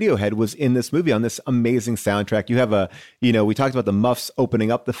heard Radiohead was in this movie on this amazing soundtrack. You have we talked about the Muffs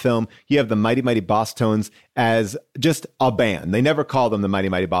opening up the film. You have the Mighty Mighty Boss Tones as just a band. They never call them the Mighty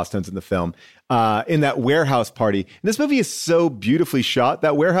Mighty Boss Tones in the film. In that warehouse party. And this movie is so beautifully shot.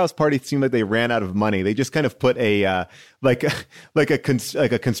 That warehouse party seemed like they ran out of money. They just kind of put a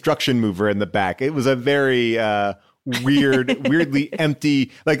a construction mover in the back. It was a very weirdly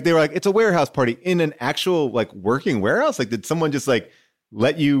empty. Like they were like, it's a warehouse party in an actual like working warehouse. Like did someone just like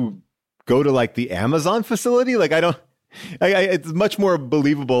let you go to like the Amazon facility? Like it's much more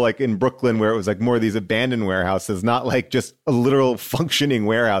believable like in Brooklyn where it was like more of these abandoned warehouses, not like just a literal functioning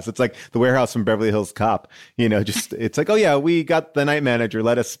warehouse. It's like the warehouse from Beverly Hills Cop, just it's like, oh yeah, we got the night manager.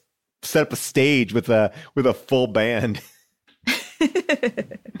 Let us set up a stage with a full band.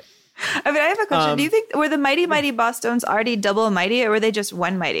 I have a question. Do you think were the Mighty Mighty Boss Tones already double mighty or were they just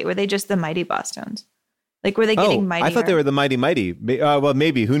one mighty? Were they just the Mighty Boss Tones? Like, were they getting mighty? I thought they were the Mighty Mighty. Well,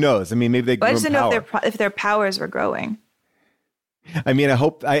 maybe. Who knows? I mean, maybe they grew in power. I just didn't know if their powers were growing. I mean,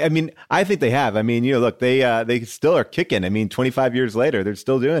 I think they have. I mean, look, they still are kicking. I mean, 25 years later, they're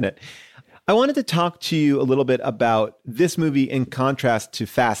still doing it. I wanted to talk to you a little bit about this movie in contrast to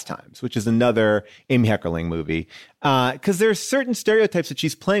Fast Times, which is another Amy Heckerling movie, because there are certain stereotypes that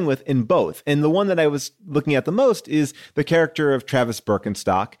she's playing with in both. And the one that I was looking at the most is the character of Travis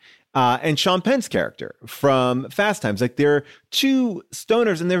Birkenstock. And Sean Penn's character from Fast Times. Like they're two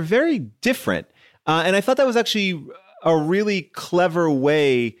stoners and they're very different. And I thought that was actually a really clever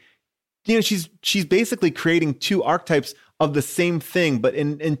way. She's basically creating two archetypes of the same thing, but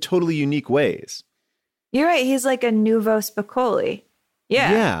in totally unique ways. You're right. He's like a nouveau Spicoli.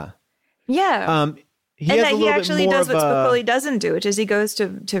 Yeah. Yeah. He actually does what Spicoli doesn't do, which is he goes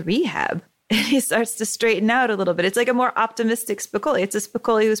to rehab and he starts to straighten out a little bit. It's like a more optimistic Spicoli. It's a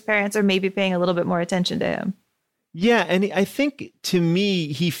Spicoli whose parents are maybe paying a little bit more attention to him. Yeah, and I think, to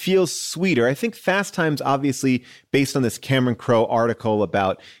me, he feels sweeter. I think Fast Times, obviously, based on this Cameron Crowe article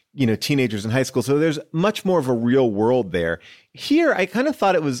about, teenagers in high school, so there's much more of a real world there. Here, I kind of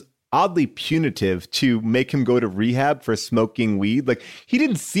thought it was oddly punitive to make him go to rehab for smoking weed. Like, he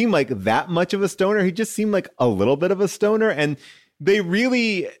didn't seem like that much of a stoner. He just seemed like a little bit of a stoner, and they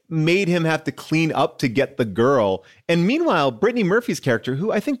really made him have to clean up to get the girl. And meanwhile, Brittany Murphy's character,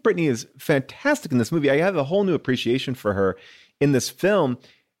 who I think Brittany is fantastic in this movie, I have a whole new appreciation for her in this film.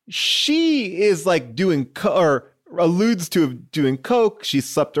 She is like or alludes to doing coke. She's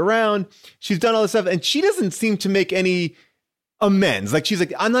slept around. She's done all this stuff. And she doesn't seem to make any amends. Like, she's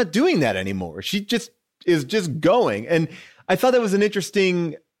like, I'm not doing that anymore. She just is just going. And I thought that was an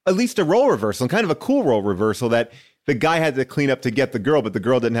interesting, at least a role reversal, and kind of a cool role reversal, that the guy had to clean up to get the girl, but the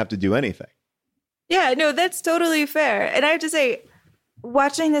girl didn't have to do anything. Yeah, no, that's totally fair. And I have to say,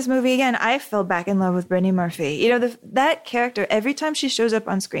 watching this movie again, I fell back in love with Brittany Murphy. That character, every time she shows up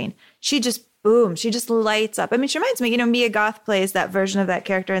on screen, she just lights up. I mean, she reminds me, Mia Goth plays that version of that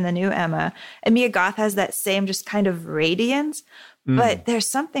character in the new Emma. And Mia Goth has that same just kind of radiance. But there's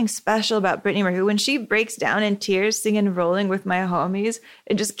something special about Brittany Murphy. When she breaks down in tears singing Rolling with My Homies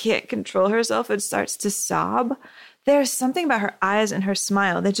and just can't control herself and starts to sob, there's something about her eyes and her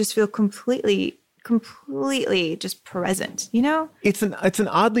smile that just feel completely just present, It's an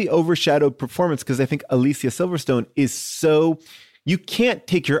oddly overshadowed performance, because I think Alicia Silverstone is so, you can't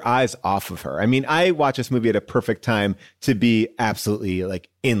take your eyes off of her. I mean, I watched this movie at a perfect time to be absolutely like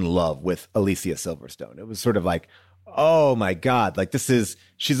in love with Alicia Silverstone. It was sort of like, oh my God, like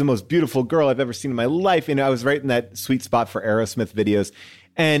she's the most beautiful girl I've ever seen in my life. I was right in that sweet spot for Aerosmith videos.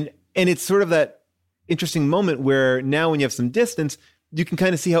 And it's sort of that interesting moment where now when you have some distance, you can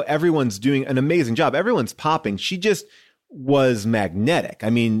kind of see how everyone's doing an amazing job. Everyone's popping. She just was magnetic. I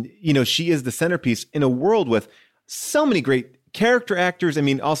mean, she is the centerpiece in a world with so many great character actors. I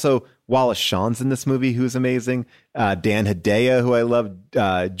mean, also Wallace Shawn's in this movie, who's amazing. Dan Hedaya, who I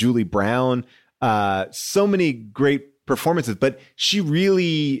love. Julie Brown. So many great performances, but she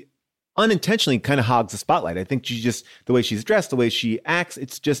really unintentionally kind of hogs the spotlight. I think the way she's dressed, the way she acts,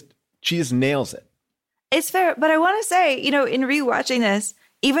 she just nails it. It's fair, but I want to say, in rewatching this,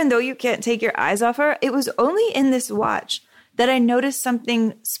 even though you can't take your eyes off her, it was only in this watch that I noticed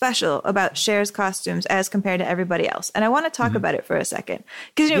something special about Cher's costumes as compared to everybody else. And I want to talk about it for a second.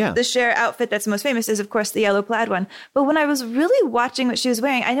 Because, the Cher outfit that's most famous is, of course, the yellow plaid one. But when I was really watching what she was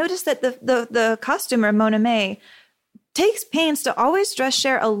wearing, I noticed that the costumer, Mona May, takes pains to always dress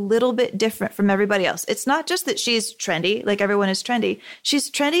Cher a little bit different from everybody else. It's not just that she's trendy, like everyone is trendy. She's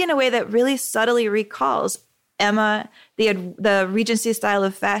trendy in a way that really subtly recalls Emma, the Regency style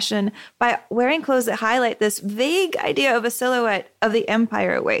of fashion, by wearing clothes that highlight this vague idea of a silhouette of the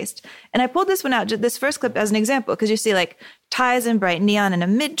empire waist. And I pulled this one out, this first clip, as an example, because you see like ties in bright neon and a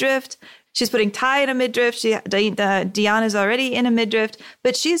midriff. She's putting tie in a midriff. Diana's already in a midriff,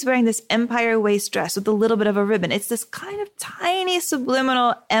 but she's wearing this empire waist dress with a little bit of a ribbon. It's this kind of tiny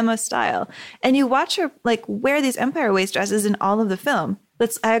subliminal Emma style. And you watch her like wear these empire waist dresses in all of the film.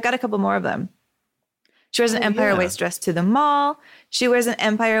 I got a couple more of them. She wears an empire waist dress to the mall. She wears an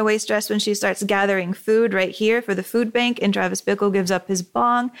empire waist dress when she starts gathering food right here for the food bank, and Travis Bickle gives up his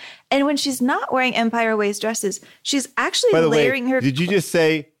bong. And when she's not wearing empire waist dresses, she's actually layering her. Did you just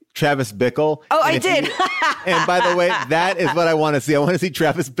say Travis Bickle? Oh, I did. And by the way, that is what I want to see. I want to see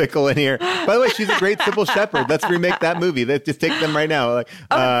Travis Bickle in here. By the way, she's a great Sybil Shepherd. Let's remake that movie. Let's just take them right now.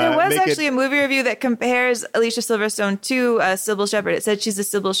 There was actually a movie review that compares Alicia Silverstone to Sybil Shepherd. It said she's a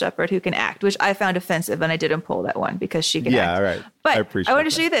Sybil Shepherd who can act, which I found offensive, and I didn't pull that one because she can act. Yeah, all right. But I want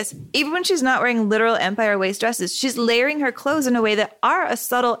to show you this. Even when she's not wearing literal empire waist dresses, she's layering her clothes in a way that are a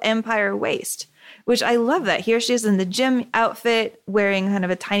subtle empire waist, which I love that. Here she is in the gym outfit, wearing kind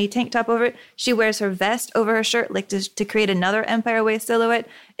of a tiny tank top over it. She wears her vest over her shirt, like to create another empire waist silhouette.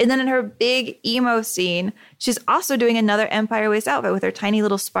 And then in her big emo scene, she's also doing another empire waist outfit with her tiny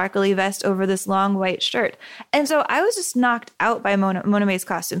little sparkly vest over this long white shirt. And so I was just knocked out by Mona May's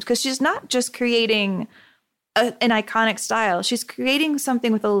costumes, because she's not just creating an iconic style. She's creating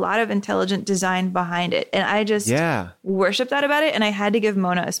something with a lot of intelligent design behind it. And I just worship that about it. And I had to give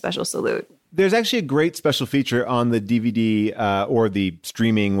Mona a special salute. There's actually a great special feature on the DVD or the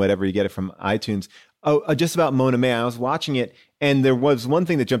streaming, whatever you get it from iTunes, just about Mona May. I was watching it, and there was one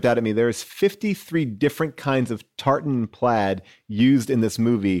thing that jumped out at me. There's 53 different kinds of tartan plaid used in this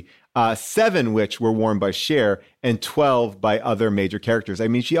movie. 7 which were worn by Cher, and 12 by other major characters. I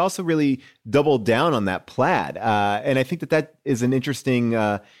mean, she also really doubled down on that plaid. And I think that is an interesting,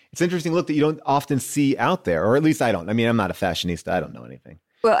 it's an interesting look that you don't often see out there, or at least I don't. I mean, I'm not a fashionista. I don't know anything.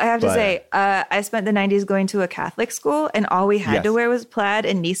 Well, I have to say, I spent the 90s going to a Catholic school, and all we had to wear was plaid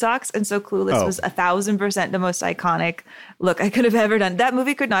and knee socks. And so Clueless was 1,000% the most iconic look I could have ever done. That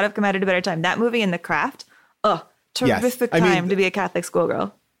movie could not have come out at a better time. That movie and The Craft, terrific time to be a Catholic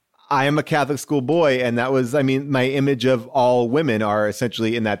schoolgirl. I am a Catholic school boy, and that was, I mean, my image of all women are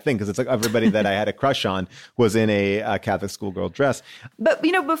essentially in that thing, because it's like everybody that I had a crush on was in a Catholic schoolgirl dress. But,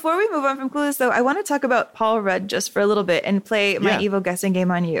 before we move on from Clueless, though, I want to talk about Paul Rudd just for a little bit and play my evil guessing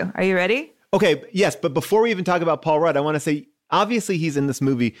game on you. Are you ready? Okay, yes, but before we even talk about Paul Rudd, I want to say, obviously he's in this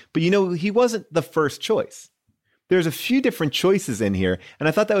movie, but he wasn't the first choice. There's a few different choices in here, and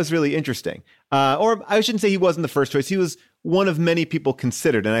I thought that was really interesting. Or I shouldn't say he wasn't the first choice. He was one of many people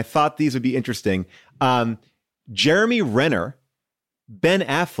considered, and I thought these would be interesting. Jeremy Renner, Ben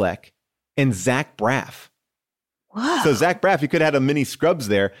Affleck, and Zach Braff. Wow. So Zach Braff, you could have had a mini Scrubs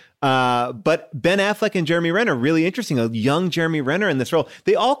there. But Ben Affleck and Jeremy Renner, really interesting. A young Jeremy Renner in this role.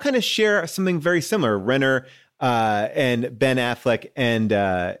 They all kind of share something very similar. Renner and Ben Affleck and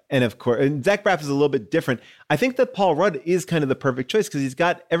of course, and Zach Braff is a little bit different. I think that Paul Rudd is kind of the perfect choice because he's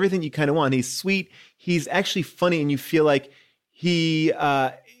got everything you kind of want. He's sweet. He's actually funny, and you feel like he,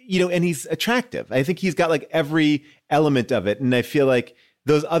 and he's attractive. I think he's got like every element of it. And I feel like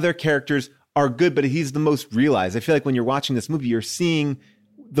those other characters are good, but he's the most realized. I feel like when you're watching this movie, you're seeing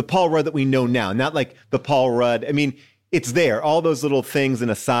the Paul Rudd that we know now, not like the Paul Rudd. I mean, it's there, all those little things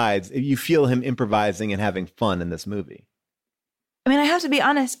and asides. You feel him improvising and having fun in this movie. I mean, I have to be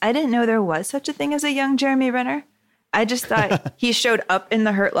honest. I didn't know there was such a thing as a young Jeremy Renner. I just thought he showed up in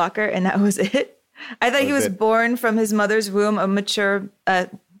the Hurt Locker and that was it. I thought he was born from his mother's womb, a mature,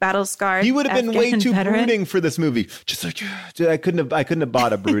 battle-scarred. He would have been Afghan way too veteran. brooding for this movie. Just like, I couldn't have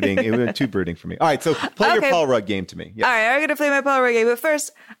bought a brooding. It would have been too brooding for me. All right, so play your Paul Rudd game to me. Yes. All right, I'm going to play my Paul Rudd game. But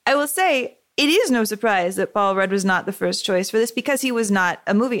first, I will say, it is no surprise that Paul Rudd was not the first choice for this because he was not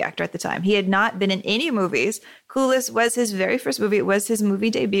a movie actor at the time. He had not been in any movies. Clueless was his very first movie. It was his movie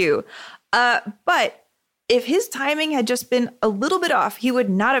debut. But if his timing had just been a little bit off, he would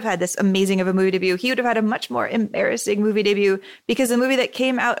not have had this amazing of a movie debut. He would have had a much more embarrassing movie debut because the movie that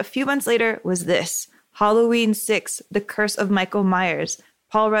came out a few months later was this, Halloween 6, The Curse of Michael Myers,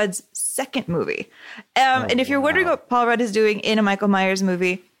 Paul Rudd's second movie. And if you're wondering what Paul Rudd is doing in a Michael Myers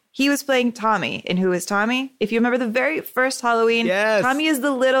movie, he was playing Tommy. And who is Tommy? If you remember the very first Halloween, Tommy is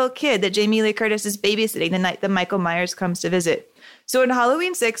the little kid that Jamie Lee Curtis is babysitting the night that Michael Myers comes to visit. So in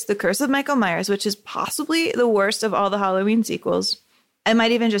Halloween 6, The Curse of Michael Myers, which is possibly the worst of all the Halloween sequels, I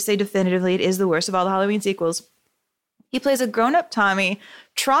might even just say definitively it is the worst of all the Halloween sequels, he plays a grown-up Tommy,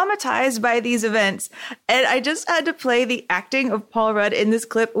 traumatized by these events. And I just had to play the acting of Paul Rudd in this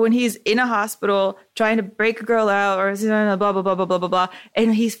clip when he's in a hospital trying to break a girl out or blah, blah, blah, blah, blah, blah, blah.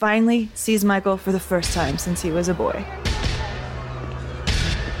 And he finally sees Michael for the first time since he was a boy.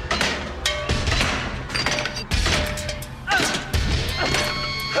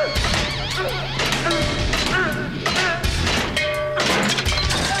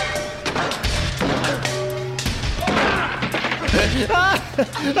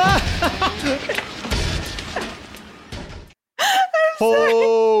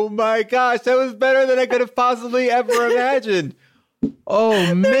 Oh my gosh, that was better than I could have possibly ever imagined.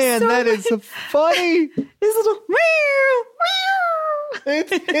 Oh man, that is so funny. His little meow, meow.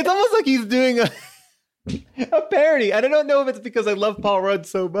 It's almost like he's doing a parody. And I don't know if it's because I love Paul Rudd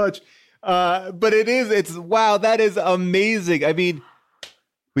so much, but it's wow, that is amazing. I mean,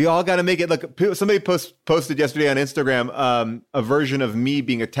 we all got to make it. Look, somebody posted yesterday on Instagram a version of me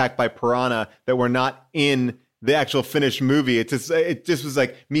being attacked by piranha that were not in the actual finished movie. It just was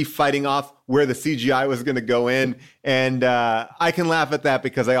like me fighting off where the CGI was going to go in. And I can laugh at that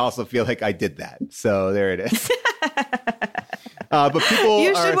because I also feel like I did that. So there it is. But people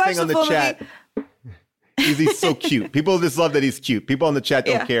are saying on the chat, he's so cute. People just love that he's cute. People on the chat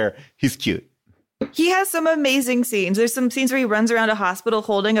don't care. He's cute. He has some amazing scenes. There's some scenes where he runs around a hospital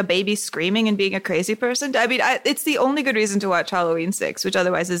holding a baby screaming and being a crazy person. I mean, it's the only good reason to watch Halloween 6, which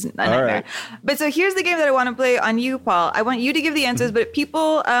otherwise is a nightmare. Right. But so here's the game that I want to play on you, Paul. I want you to give the answers, but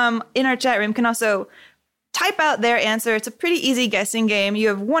people in our chat room can also type out their answer. It's a pretty easy guessing game. You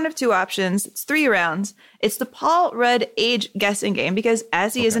have one of two options. It's 3 rounds. It's the Paul Rudd age guessing game because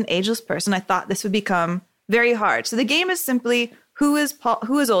as he is an ageless person, I thought this would become very hard. So the game is simply who is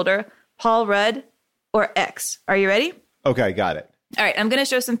older, Paul Rudd or X. Are you ready? Okay, got it. All right, I'm going to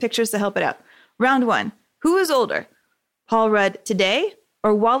show some pictures to help it out. Round 1. Who is older? Paul Rudd today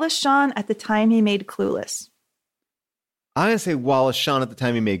or Wallace Shawn at the time he made Clueless? I'm going to say Wallace Shawn at the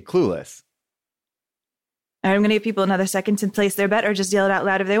time he made Clueless. I'm going to give people another second to place their bet or just yell it out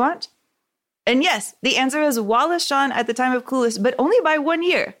loud if they want. And yes, the answer is Wallace Shawn at the time of Clueless, but only by 1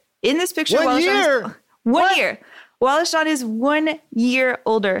 year. In this picture, Wallace Shawn is 1 year. Wallace Shawn is 1 year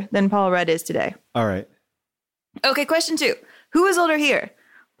older than Paul Rudd is today. All right. Okay, question 2. Who is older here?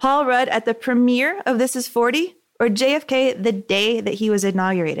 Paul Rudd at the premiere of This Is 40 or JFK the day that he was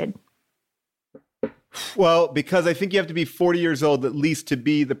inaugurated? Well, because I think you have to be 40 years old at least to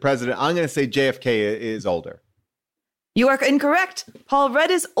be the president, I'm going to say JFK is older. You are incorrect. Paul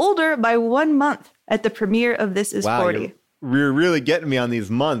Rudd is older by 1 month at the premiere of This Is 40. You're really getting me on these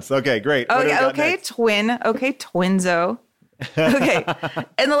months. Okay, great. Okay, twin. Okay, twinzo. Okay,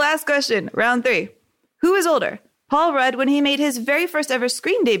 and the last question, round 3. Who is older? Paul Rudd when he made his very first ever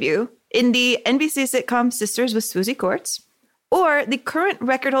screen debut in the NBC sitcom Sisters with Swoosie Courts, or the current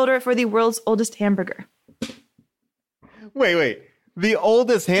record holder for the world's oldest hamburger? Wait. The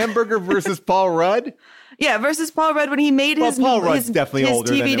oldest hamburger versus Paul Rudd? Yeah, versus Paul Rudd when he made his Paul Rudd's definitely his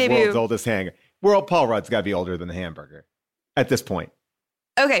older TV than the debut. world's oldest hamburger. Paul Rudd's got to be older than the hamburger at this point.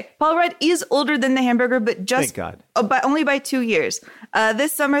 Okay, Paul Rudd is older than the hamburger, but just Thank God. Only by 2 years.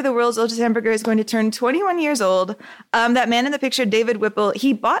 This summer, the world's oldest hamburger is going to turn 21 years old. That man in the picture, David Whipple,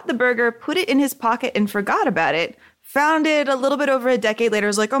 he bought the burger, put it in his pocket, and forgot about it. Found it a little bit over a decade later.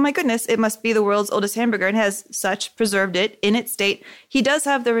 Was like, oh my goodness, it must be the world's oldest hamburger, and has such preserved it in its state. He does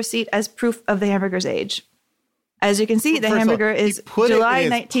have the receipt as proof of the hamburger's age. As you can see, the hamburger is July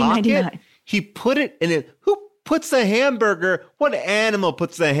 1999. Pocket? He put it in it. Who puts a hamburger? What animal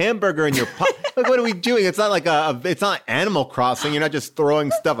puts a hamburger in your pocket? Like, what are we doing? It's not like it's not Animal Crossing. You're not just throwing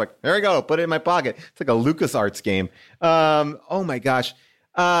stuff like, there we go, put it in my pocket. It's like a LucasArts game. Oh my gosh.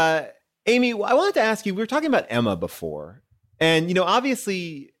 Amy, I wanted to ask you, we were talking about Emma before. And,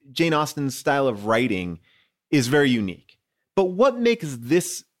 obviously Jane Austen's style of writing is very unique. But what makes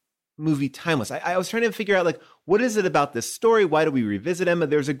this movie timeless? I was trying to figure out, what is it about this story? Why do we revisit Emma?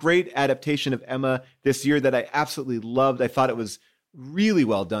 There's a great adaptation of Emma this year that I absolutely loved. I thought it was really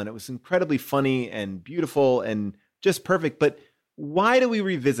well done. It was incredibly funny and beautiful and just perfect. But why do we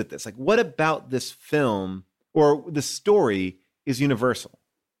revisit this? What about this film or the story is universal?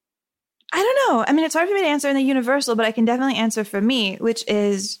 I don't know. I mean, it's hard for me to answer in the universal, but I can definitely answer for me, which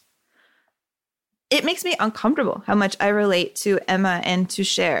is it makes me uncomfortable how much I relate to Emma and to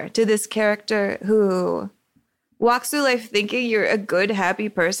Cher, to this character who walks through life thinking you're a good, happy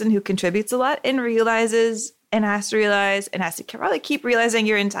person who contributes a lot and realizes and has to realize and has to probably keep realizing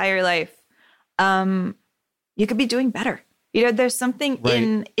your entire life. You could be doing better. There's something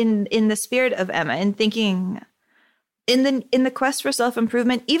in the spirit of Emma and thinking in the quest for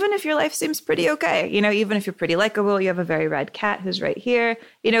self-improvement, even if your life seems pretty okay, even if you're pretty likable, you have a very red cat who's right here,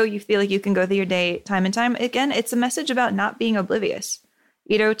 you feel like you can go through your day time and time again. It's a message about not being oblivious,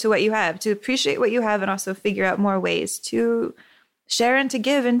 to what you have, to appreciate what you have and also figure out more ways to share and to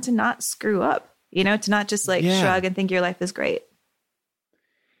give and to not screw up, to not just shrug and think your life is great.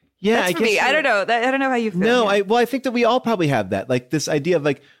 Yeah, that's for me. I don't know. I don't know how you feel. No, I think that we all probably have that, this idea of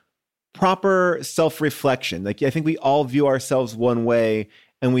proper self-reflection. I think we all view ourselves one way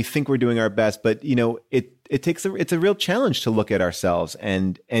and we think we're doing our best, but it's a real challenge to look at ourselves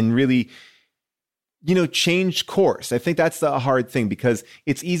and really, change course. I think that's the hard thing because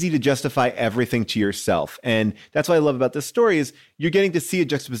it's easy to justify everything to yourself. And that's what I love about this story is you're getting to see a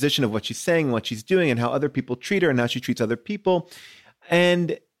juxtaposition of what she's saying, and what she's doing, and how other people treat her and how she treats other people.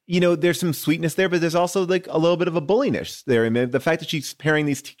 And there's some sweetness there, but there's also a little bit of a bulliness there. I mean, the fact that she's pairing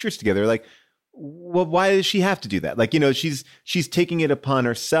these teachers together, well, why does she have to do that? She's taking it upon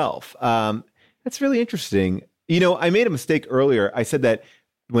herself. That's really interesting. I made a mistake earlier. I said that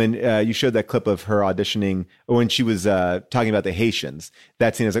when you showed that clip of her auditioning, or when she was talking about the Haitians,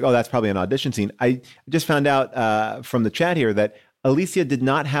 that scene, I was like, oh, that's probably an audition scene. I just found out from the chat here that Alicia did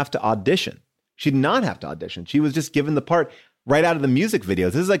not have to audition. She did not have to audition. She was just given the part right out of the music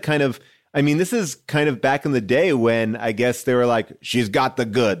videos. This is this is kind of back in the day when I guess they were like, she's got the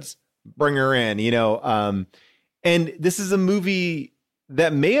goods, bring her in, and this is a movie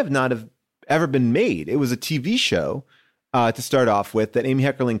that may have not have ever been made. It was a TV show to start off with that Amy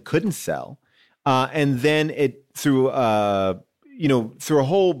Heckerling couldn't sell. And then it through a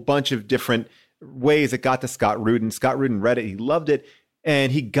whole bunch of different ways, it got to Scott Rudin. Scott Rudin read it. He loved it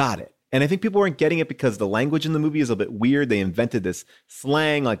and he got it. And I think people weren't getting it because the language in the movie is a bit weird. They invented this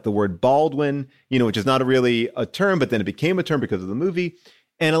slang, like the word Baldwin, which is not really a term, but then it became a term because of the movie.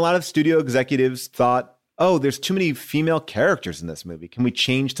 And a lot of studio executives thought, oh, there's too many female characters in this movie. Can we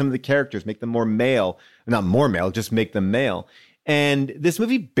change some of the characters, make them more male? Not more male, just make them male. And this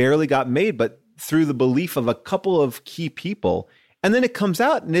movie barely got made, but through the belief of a couple of key people. And then it comes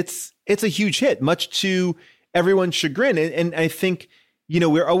out and it's a huge hit, much to everyone's chagrin. And I think,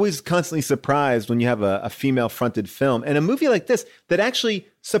 we're always constantly surprised when you have a female-fronted film. And a movie like this that actually,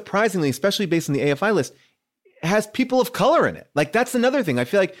 surprisingly, especially based on the AFI list, has people of color in it. Like, that's another thing. I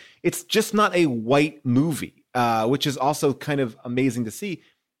feel like it's just not a white movie, which is also kind of amazing to see.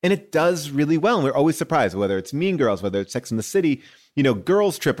 And it does really well. And we're always surprised, whether it's Mean Girls, whether it's Sex and the City,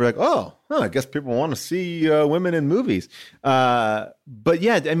 Girls Trip. We're like, oh, I guess people want to see women in movies. But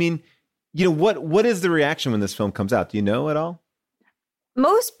yeah, I mean, what is the reaction when this film comes out? Do you know at all?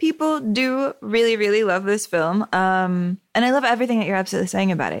 Most people do really, really love this film. And I love everything that you're absolutely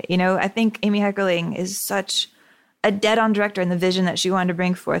saying about it. I think Amy Heckerling is such a dead-on director in the vision that she wanted to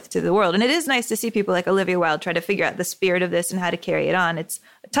bring forth to the world. And it is nice to see people like Olivia Wilde try to figure out the spirit of this and how to carry it on. It's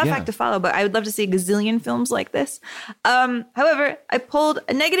a tough act to follow, but I would love to see a gazillion films like this. However, I pulled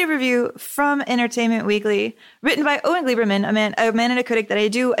a negative review from Entertainment Weekly, written by Owen Gleiberman, a man and a critic that I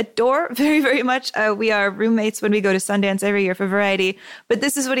do adore very, very much. We are roommates when we go to Sundance every year for Variety. But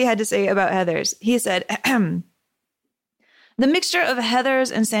this is what he had to say about Heathers. He said, the mixture of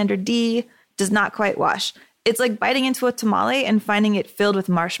Heathers and Sandra Dee does not quite wash. It's like biting into a tamale and finding it filled with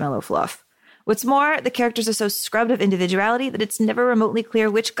marshmallow fluff. What's more, the characters are so scrubbed of individuality that it's never remotely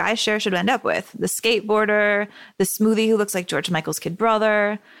clear which guy Cher should end up with. The skateboarder, the smoothie who looks like George Michael's kid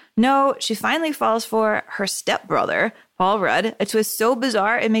brother. No, she finally falls for her stepbrother, Paul Rudd, a twist so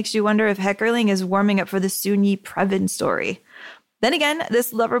bizarre it makes you wonder if Heckerling is warming up for the Soon-Yi Previn story. Then again,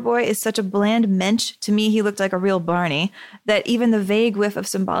 this lover boy is such a bland mensch, to me he looked like a real Barney, that even the vague whiff of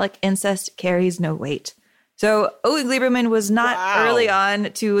symbolic incest carries no weight. So Owen Gleiberman was not early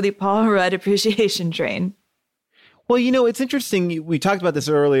on to the Paul Rudd appreciation train. Well, it's interesting. We talked about this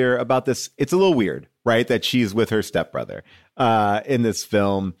earlier about this. It's a little weird, right? That she's with her stepbrother in this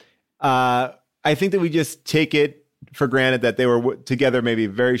film. I think that we just take it for granted that they were together maybe a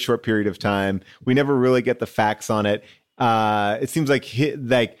very short period of time. We never really get the facts on it. It seems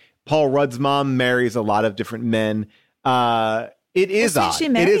like Paul Rudd's mom marries a lot of different men. It is odd.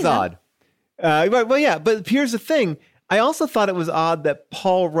 It is odd. But here's the thing. I also thought it was odd that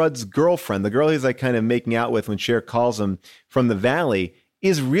Paul Rudd's girlfriend, the girl he's kind of making out with when Cher calls him from the Valley,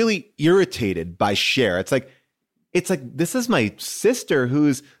 is really irritated by Cher. It's like this is my sister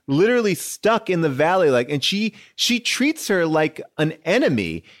who's literally stuck in the Valley, and she treats her like an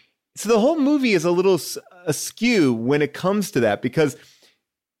enemy. So the whole movie is a little askew when it comes to that, because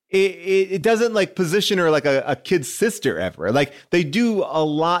it doesn't position her like a kid's sister ever. They do a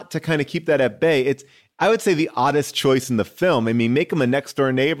lot to kind of keep that at bay. It's, I would say, the oddest choice in the film. I mean, make him a next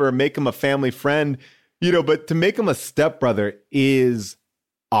door neighbor, make him a family friend, but to make him a stepbrother is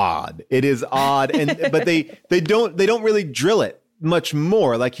odd. It is odd. But they don't really drill it much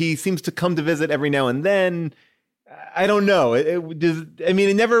more. He seems to come to visit every now and then. I don't know.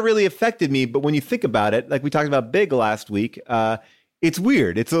 It never really affected me. But when you think about it, like we talked about Big last week, it's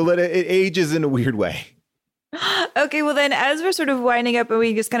weird. It ages in a weird way. Okay, well then, as we're sort of winding up and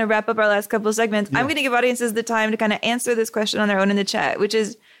we just kind of wrap up our last couple of segments, I'm going to give audiences the time to kind of answer this question on their own in the chat, which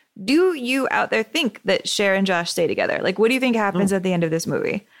is, do you out there think that Cher and Josh stay together? What do you think happens at the end of this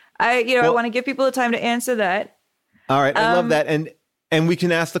movie? I want to give people the time to answer that. All right, I love that. And we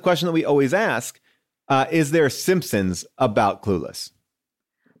can ask the question that we always ask. Is there Simpsons about Clueless?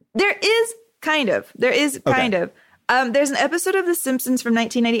 There is kind of. There's an episode of The Simpsons from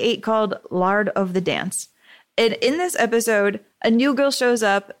 1998 called Lard of the Dance. And in this episode, a new girl shows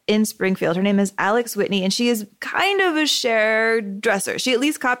up in Springfield. Her name is Alex Whitney, and she is kind of a Cher dresser. She at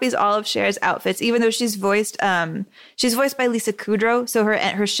least copies all of Cher's outfits, even though she's voiced by Lisa Kudrow, so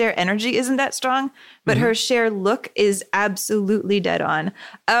her Cher energy isn't that strong, but her Cher look is absolutely dead on.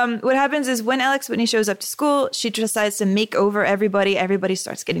 What happens is when Alex Whitney shows up to school, she decides to make over everybody. Everybody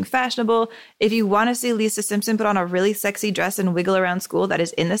starts getting fashionable. If you want to see Lisa Simpson put on a really sexy dress and wiggle around school, that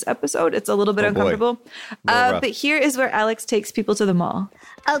is in this episode. It's a little bit uncomfortable. But here is where Alex takes people to the mall.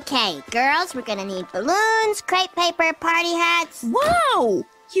 Okay, girls, we're gonna need balloons, crepe paper, party hats. Whoa!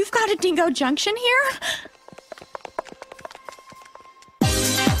 You've got a Dingo Junction here?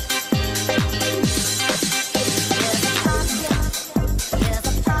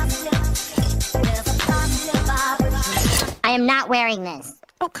 I am not wearing this.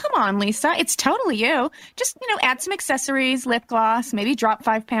 Oh, come on, Lisa. It's totally you. Just, add some accessories, lip gloss, maybe drop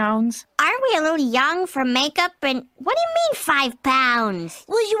 5 pounds. Aren't we a little young for makeup? And what do you mean 5 pounds?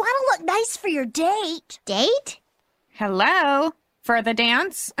 Well, you want to look nice for your date. Date? Hello? For the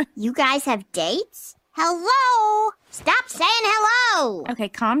dance? You guys have dates? Hello? Stop saying hello. Okay,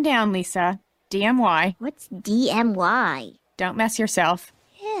 calm down, Lisa. DMY. What's DMY? Don't mess yourself.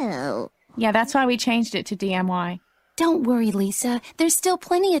 Ew. Yeah, that's why we changed it to DMY. Don't worry, Lisa. There's still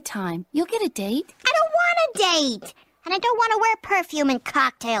plenty of time. You'll get a date. I don't want a date. And I don't want to wear perfume and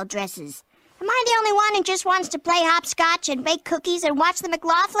cocktail dresses. Am I the only one who just wants to play hopscotch and bake cookies and watch the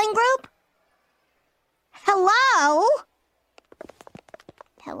McLaughlin group? Hello?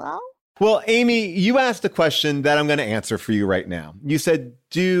 Hello? Well, Amy, you asked a question that I'm going to answer for you right now. You said,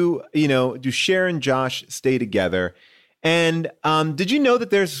 do Cher and Josh stay together? And did you know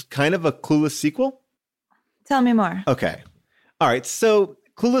that there's kind of a Clueless sequel? Tell me more. Okay. All right. So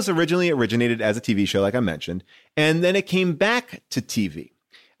Clueless originally originated as a TV show, like I mentioned, and then it came back to TV.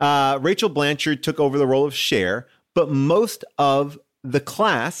 Rachel Blanchard took over the role of Cher, but most of the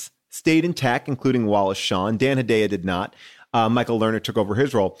class stayed intact, including Wallace Shawn. Dan Hedaya did not. Michael Lerner took over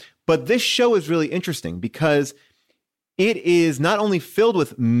his role. But this show is really interesting because it is not only filled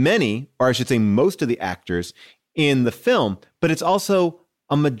with many, or I should say most of the actors in the film, but it's also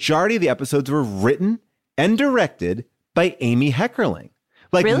a majority of the episodes were written and directed by Amy Heckerling.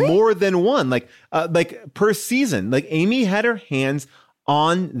 Like really? More than one, like per season. Like Amy had her hands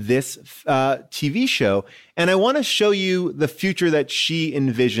on this TV show. And I want to show you the future that she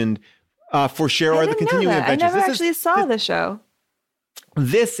envisioned for Cher or the continuing adventures. I never actually saw the show.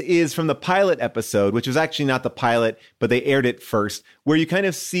 This is from the pilot episode, which was actually not the pilot, but they aired it first, where you kind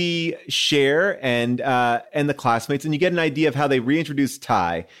of see Cher and the classmates, and you get an idea of how they reintroduced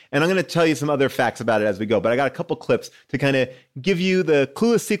Ty. And I'm going to tell you some other facts about it as we go, but I got a couple clips to kind of give you the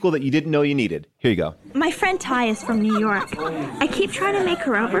Clueless sequel that you didn't know you needed. Here you go. My friend Ty is from New York. I keep trying to make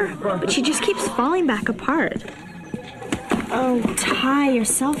her over, but she just keeps falling back apart. Oh, Ty, you're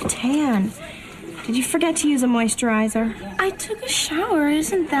self-tan. Did you forget to use a moisturizer? I took a shower.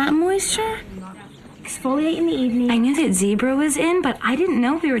 Isn't that moisture? Exfoliate in the evening. I knew that zebra was in, but I didn't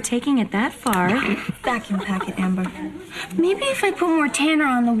know we were taking it that far. Vacuum pack it, Amber. Maybe if I put more tanner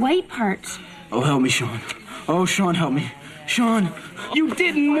on the white parts. Oh, help me, Sean. Oh, Sean, help me. Sean, you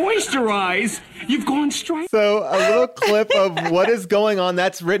didn't moisturize. You've gone straight. So a little clip of what is going on.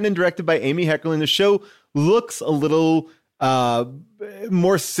 That's written and directed by Amy Heckerling. The show looks a little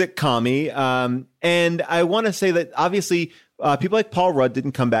more sitcom-y. And I want to say that obviously people like Paul Rudd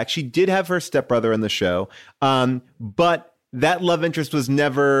didn't come back. She did have her stepbrother in the show, but that love interest was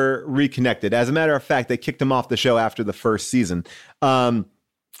never reconnected. As a matter of fact, they kicked him off the show after the first season.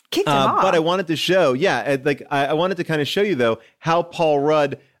 Kicked him off? But I wanted to show, I wanted to kind of show you, though, how Paul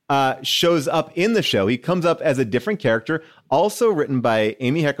Rudd shows up in the show. He comes up as a different character, also written by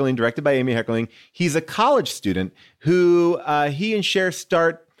Amy Heckerling, directed by Amy Heckerling. He's a college student who he and Cher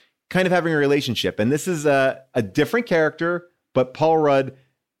start kind of having a relationship. And this is a different character, but Paul Rudd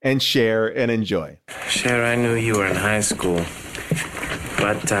and Cher, and enjoy. Cher, I knew you were in high school,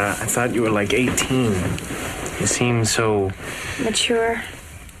 but I thought you were like 18. You seem so... Mature.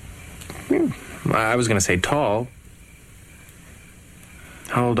 I was going to say tall.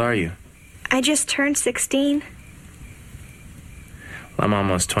 How old are you? I just turned 16. Well, I'm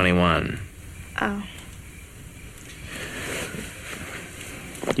almost 21. Oh.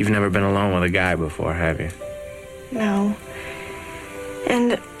 You've never been alone with a guy before, have you? No.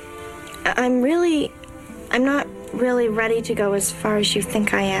 And I'm not really ready to go as far as you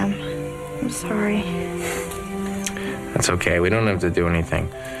think I am. I'm sorry. That's okay. We don't have to do anything.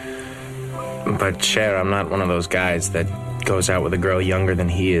 But, Cher, I'm not one of those guys that goes out with a girl younger than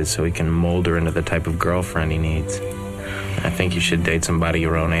he is so he can mold her into the type of girlfriend he needs. I think you should date somebody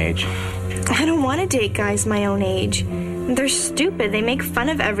your own age. I don't want to date guys my own age. They're stupid. They make fun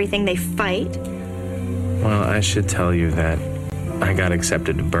of everything. They fight. Well, I should tell you that I got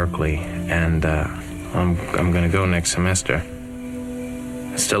accepted to Berkeley, and I'm going to go next semester.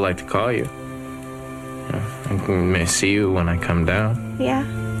 I'd still like to call you. I may see you when I come down. Yeah?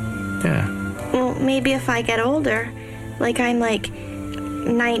 Yeah. Well, maybe if I get older, like I'm like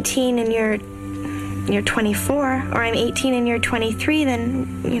 19 and you're 24, or I'm 18 and you're 23,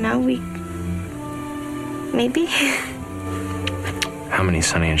 then, we... Maybe. How many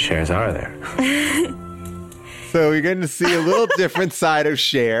Sonny and Chers are there? So you're getting to see a little different side of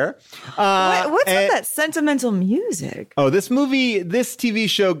Cher. What's with that sentimental music? Oh, this TV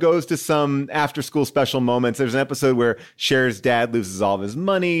show goes to some after-school special moments. There's an episode where Cher's dad loses all of his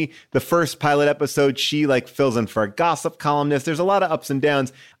money. The first pilot episode, she fills in for a gossip columnist. There's a lot of ups and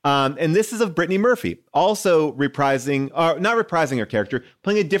downs. And this is of Brittany Murphy, also not reprising her character,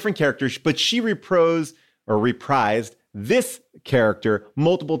 playing a different character, but she reprised this character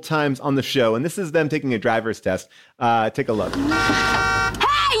multiple times on the show. And this is them taking a driver's test. Take a look.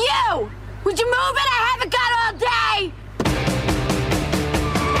 Hey, you! Would you move it? I haven't got all day!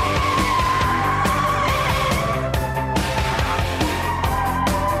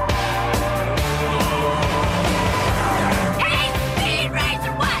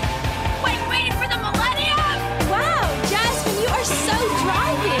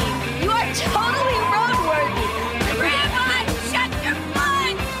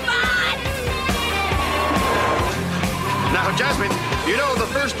 You know, the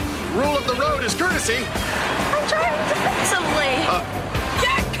first rule of the road is courtesy. I'm trying defensively.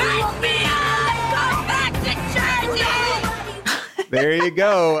 You cut me out! Go back to Jersey! There you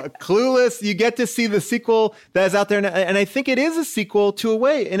go. Clueless, you get to see the sequel that is out there. And I think it is a sequel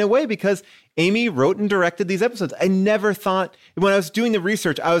in a way, because Amy wrote and directed these episodes. I never thought, when I was doing the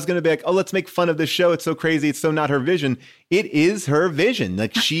research, I was going to be like, oh, let's make fun of this show. It's so crazy. It's so not her vision. It is her vision.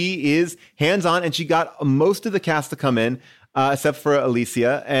 Like, she is hands-on, and she got most of the cast to come in, except for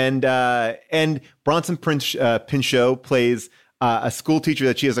Alicia. And Bronson Pinchot plays a school teacher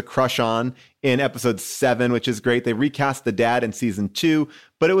that she has a crush on in episode 7, which is great. They recast the dad in season 2,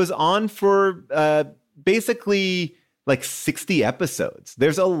 but it was on for basically like 60 episodes.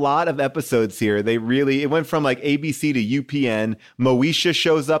 There's a lot of episodes here. It went from like ABC to UPN. Moesha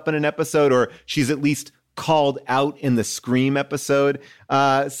shows up in an episode, or she's at least called out in the Scream episode.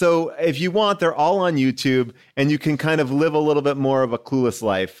 So if you want, they're all on YouTube, and you can kind of live a little bit more of a Clueless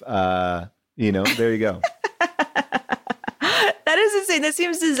life. There you go. That is insane. That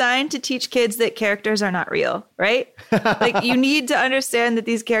seems designed to teach kids that characters are not real, right? Like, you need to understand that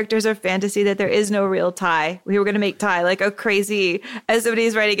these characters are fantasy, that there is no real Ty. We were going to make Ty like a crazy, as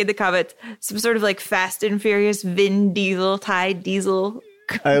somebody's writing in the comments, some sort of like Fast and Furious Vin Diesel, Ty Diesel.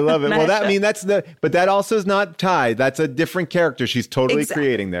 I love it. Well, but that also is not Ty. That's a different character she's totally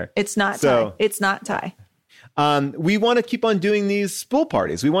creating there. It's not Ty. It's not Ty. We want to keep on doing these spool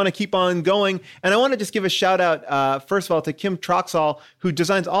parties. We want to keep on going. And I want to just give a shout out, first of all, to Kim Troxall, who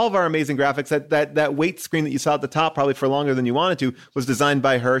designs all of our amazing graphics. That weight screen that you saw at the top, probably for longer than you wanted to, was designed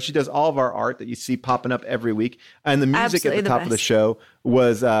by her. She does all of our art that you see popping up every week. And the music at the top of the show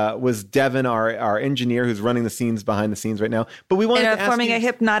was Devin, our engineer, who's running the scenes behind the scenes right now. But we wanted to ask forming a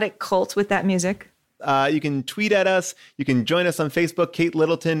hypnotic cult with that music. You can tweet at us. You can join us on Facebook. Kate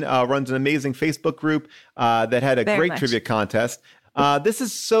Littleton runs an amazing Facebook group that had a great trivia contest. This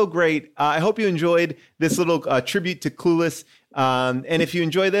is so great. I hope you enjoyed this little tribute to Clueless. And if you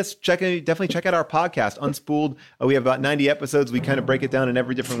enjoy this, definitely check out our podcast, Unspooled. We have about 90 episodes. We kind of break it down in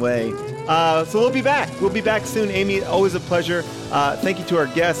every different way. So we'll be back. We'll be back soon. Amy, always a pleasure. Thank you to our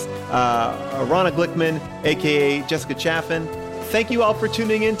guests, Rana Glickman, a.k.a. Jessica Chaffin. Thank you all for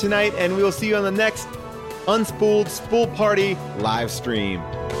tuning in tonight, and we will see you on the next Unspooled Spool Party live stream.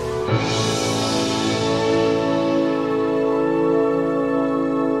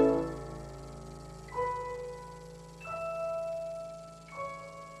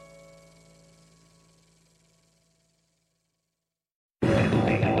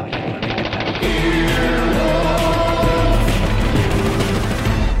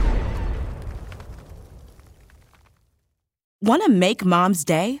 Want to make Mom's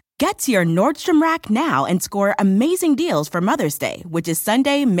day? Get to your Nordstrom Rack now and score amazing deals for Mother's Day, which is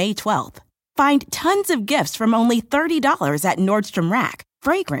Sunday, May 12th. Find tons of gifts from only $30 at Nordstrom Rack.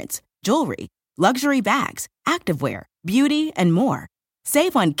 Fragrance, jewelry, luxury bags, activewear, beauty, and more.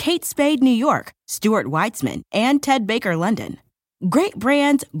 Save on Kate Spade New York, Stuart Weitzman, and Ted Baker London. Great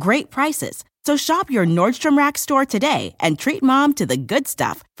brands, great prices. So shop your Nordstrom Rack store today and treat Mom to the good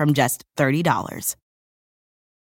stuff from just $30.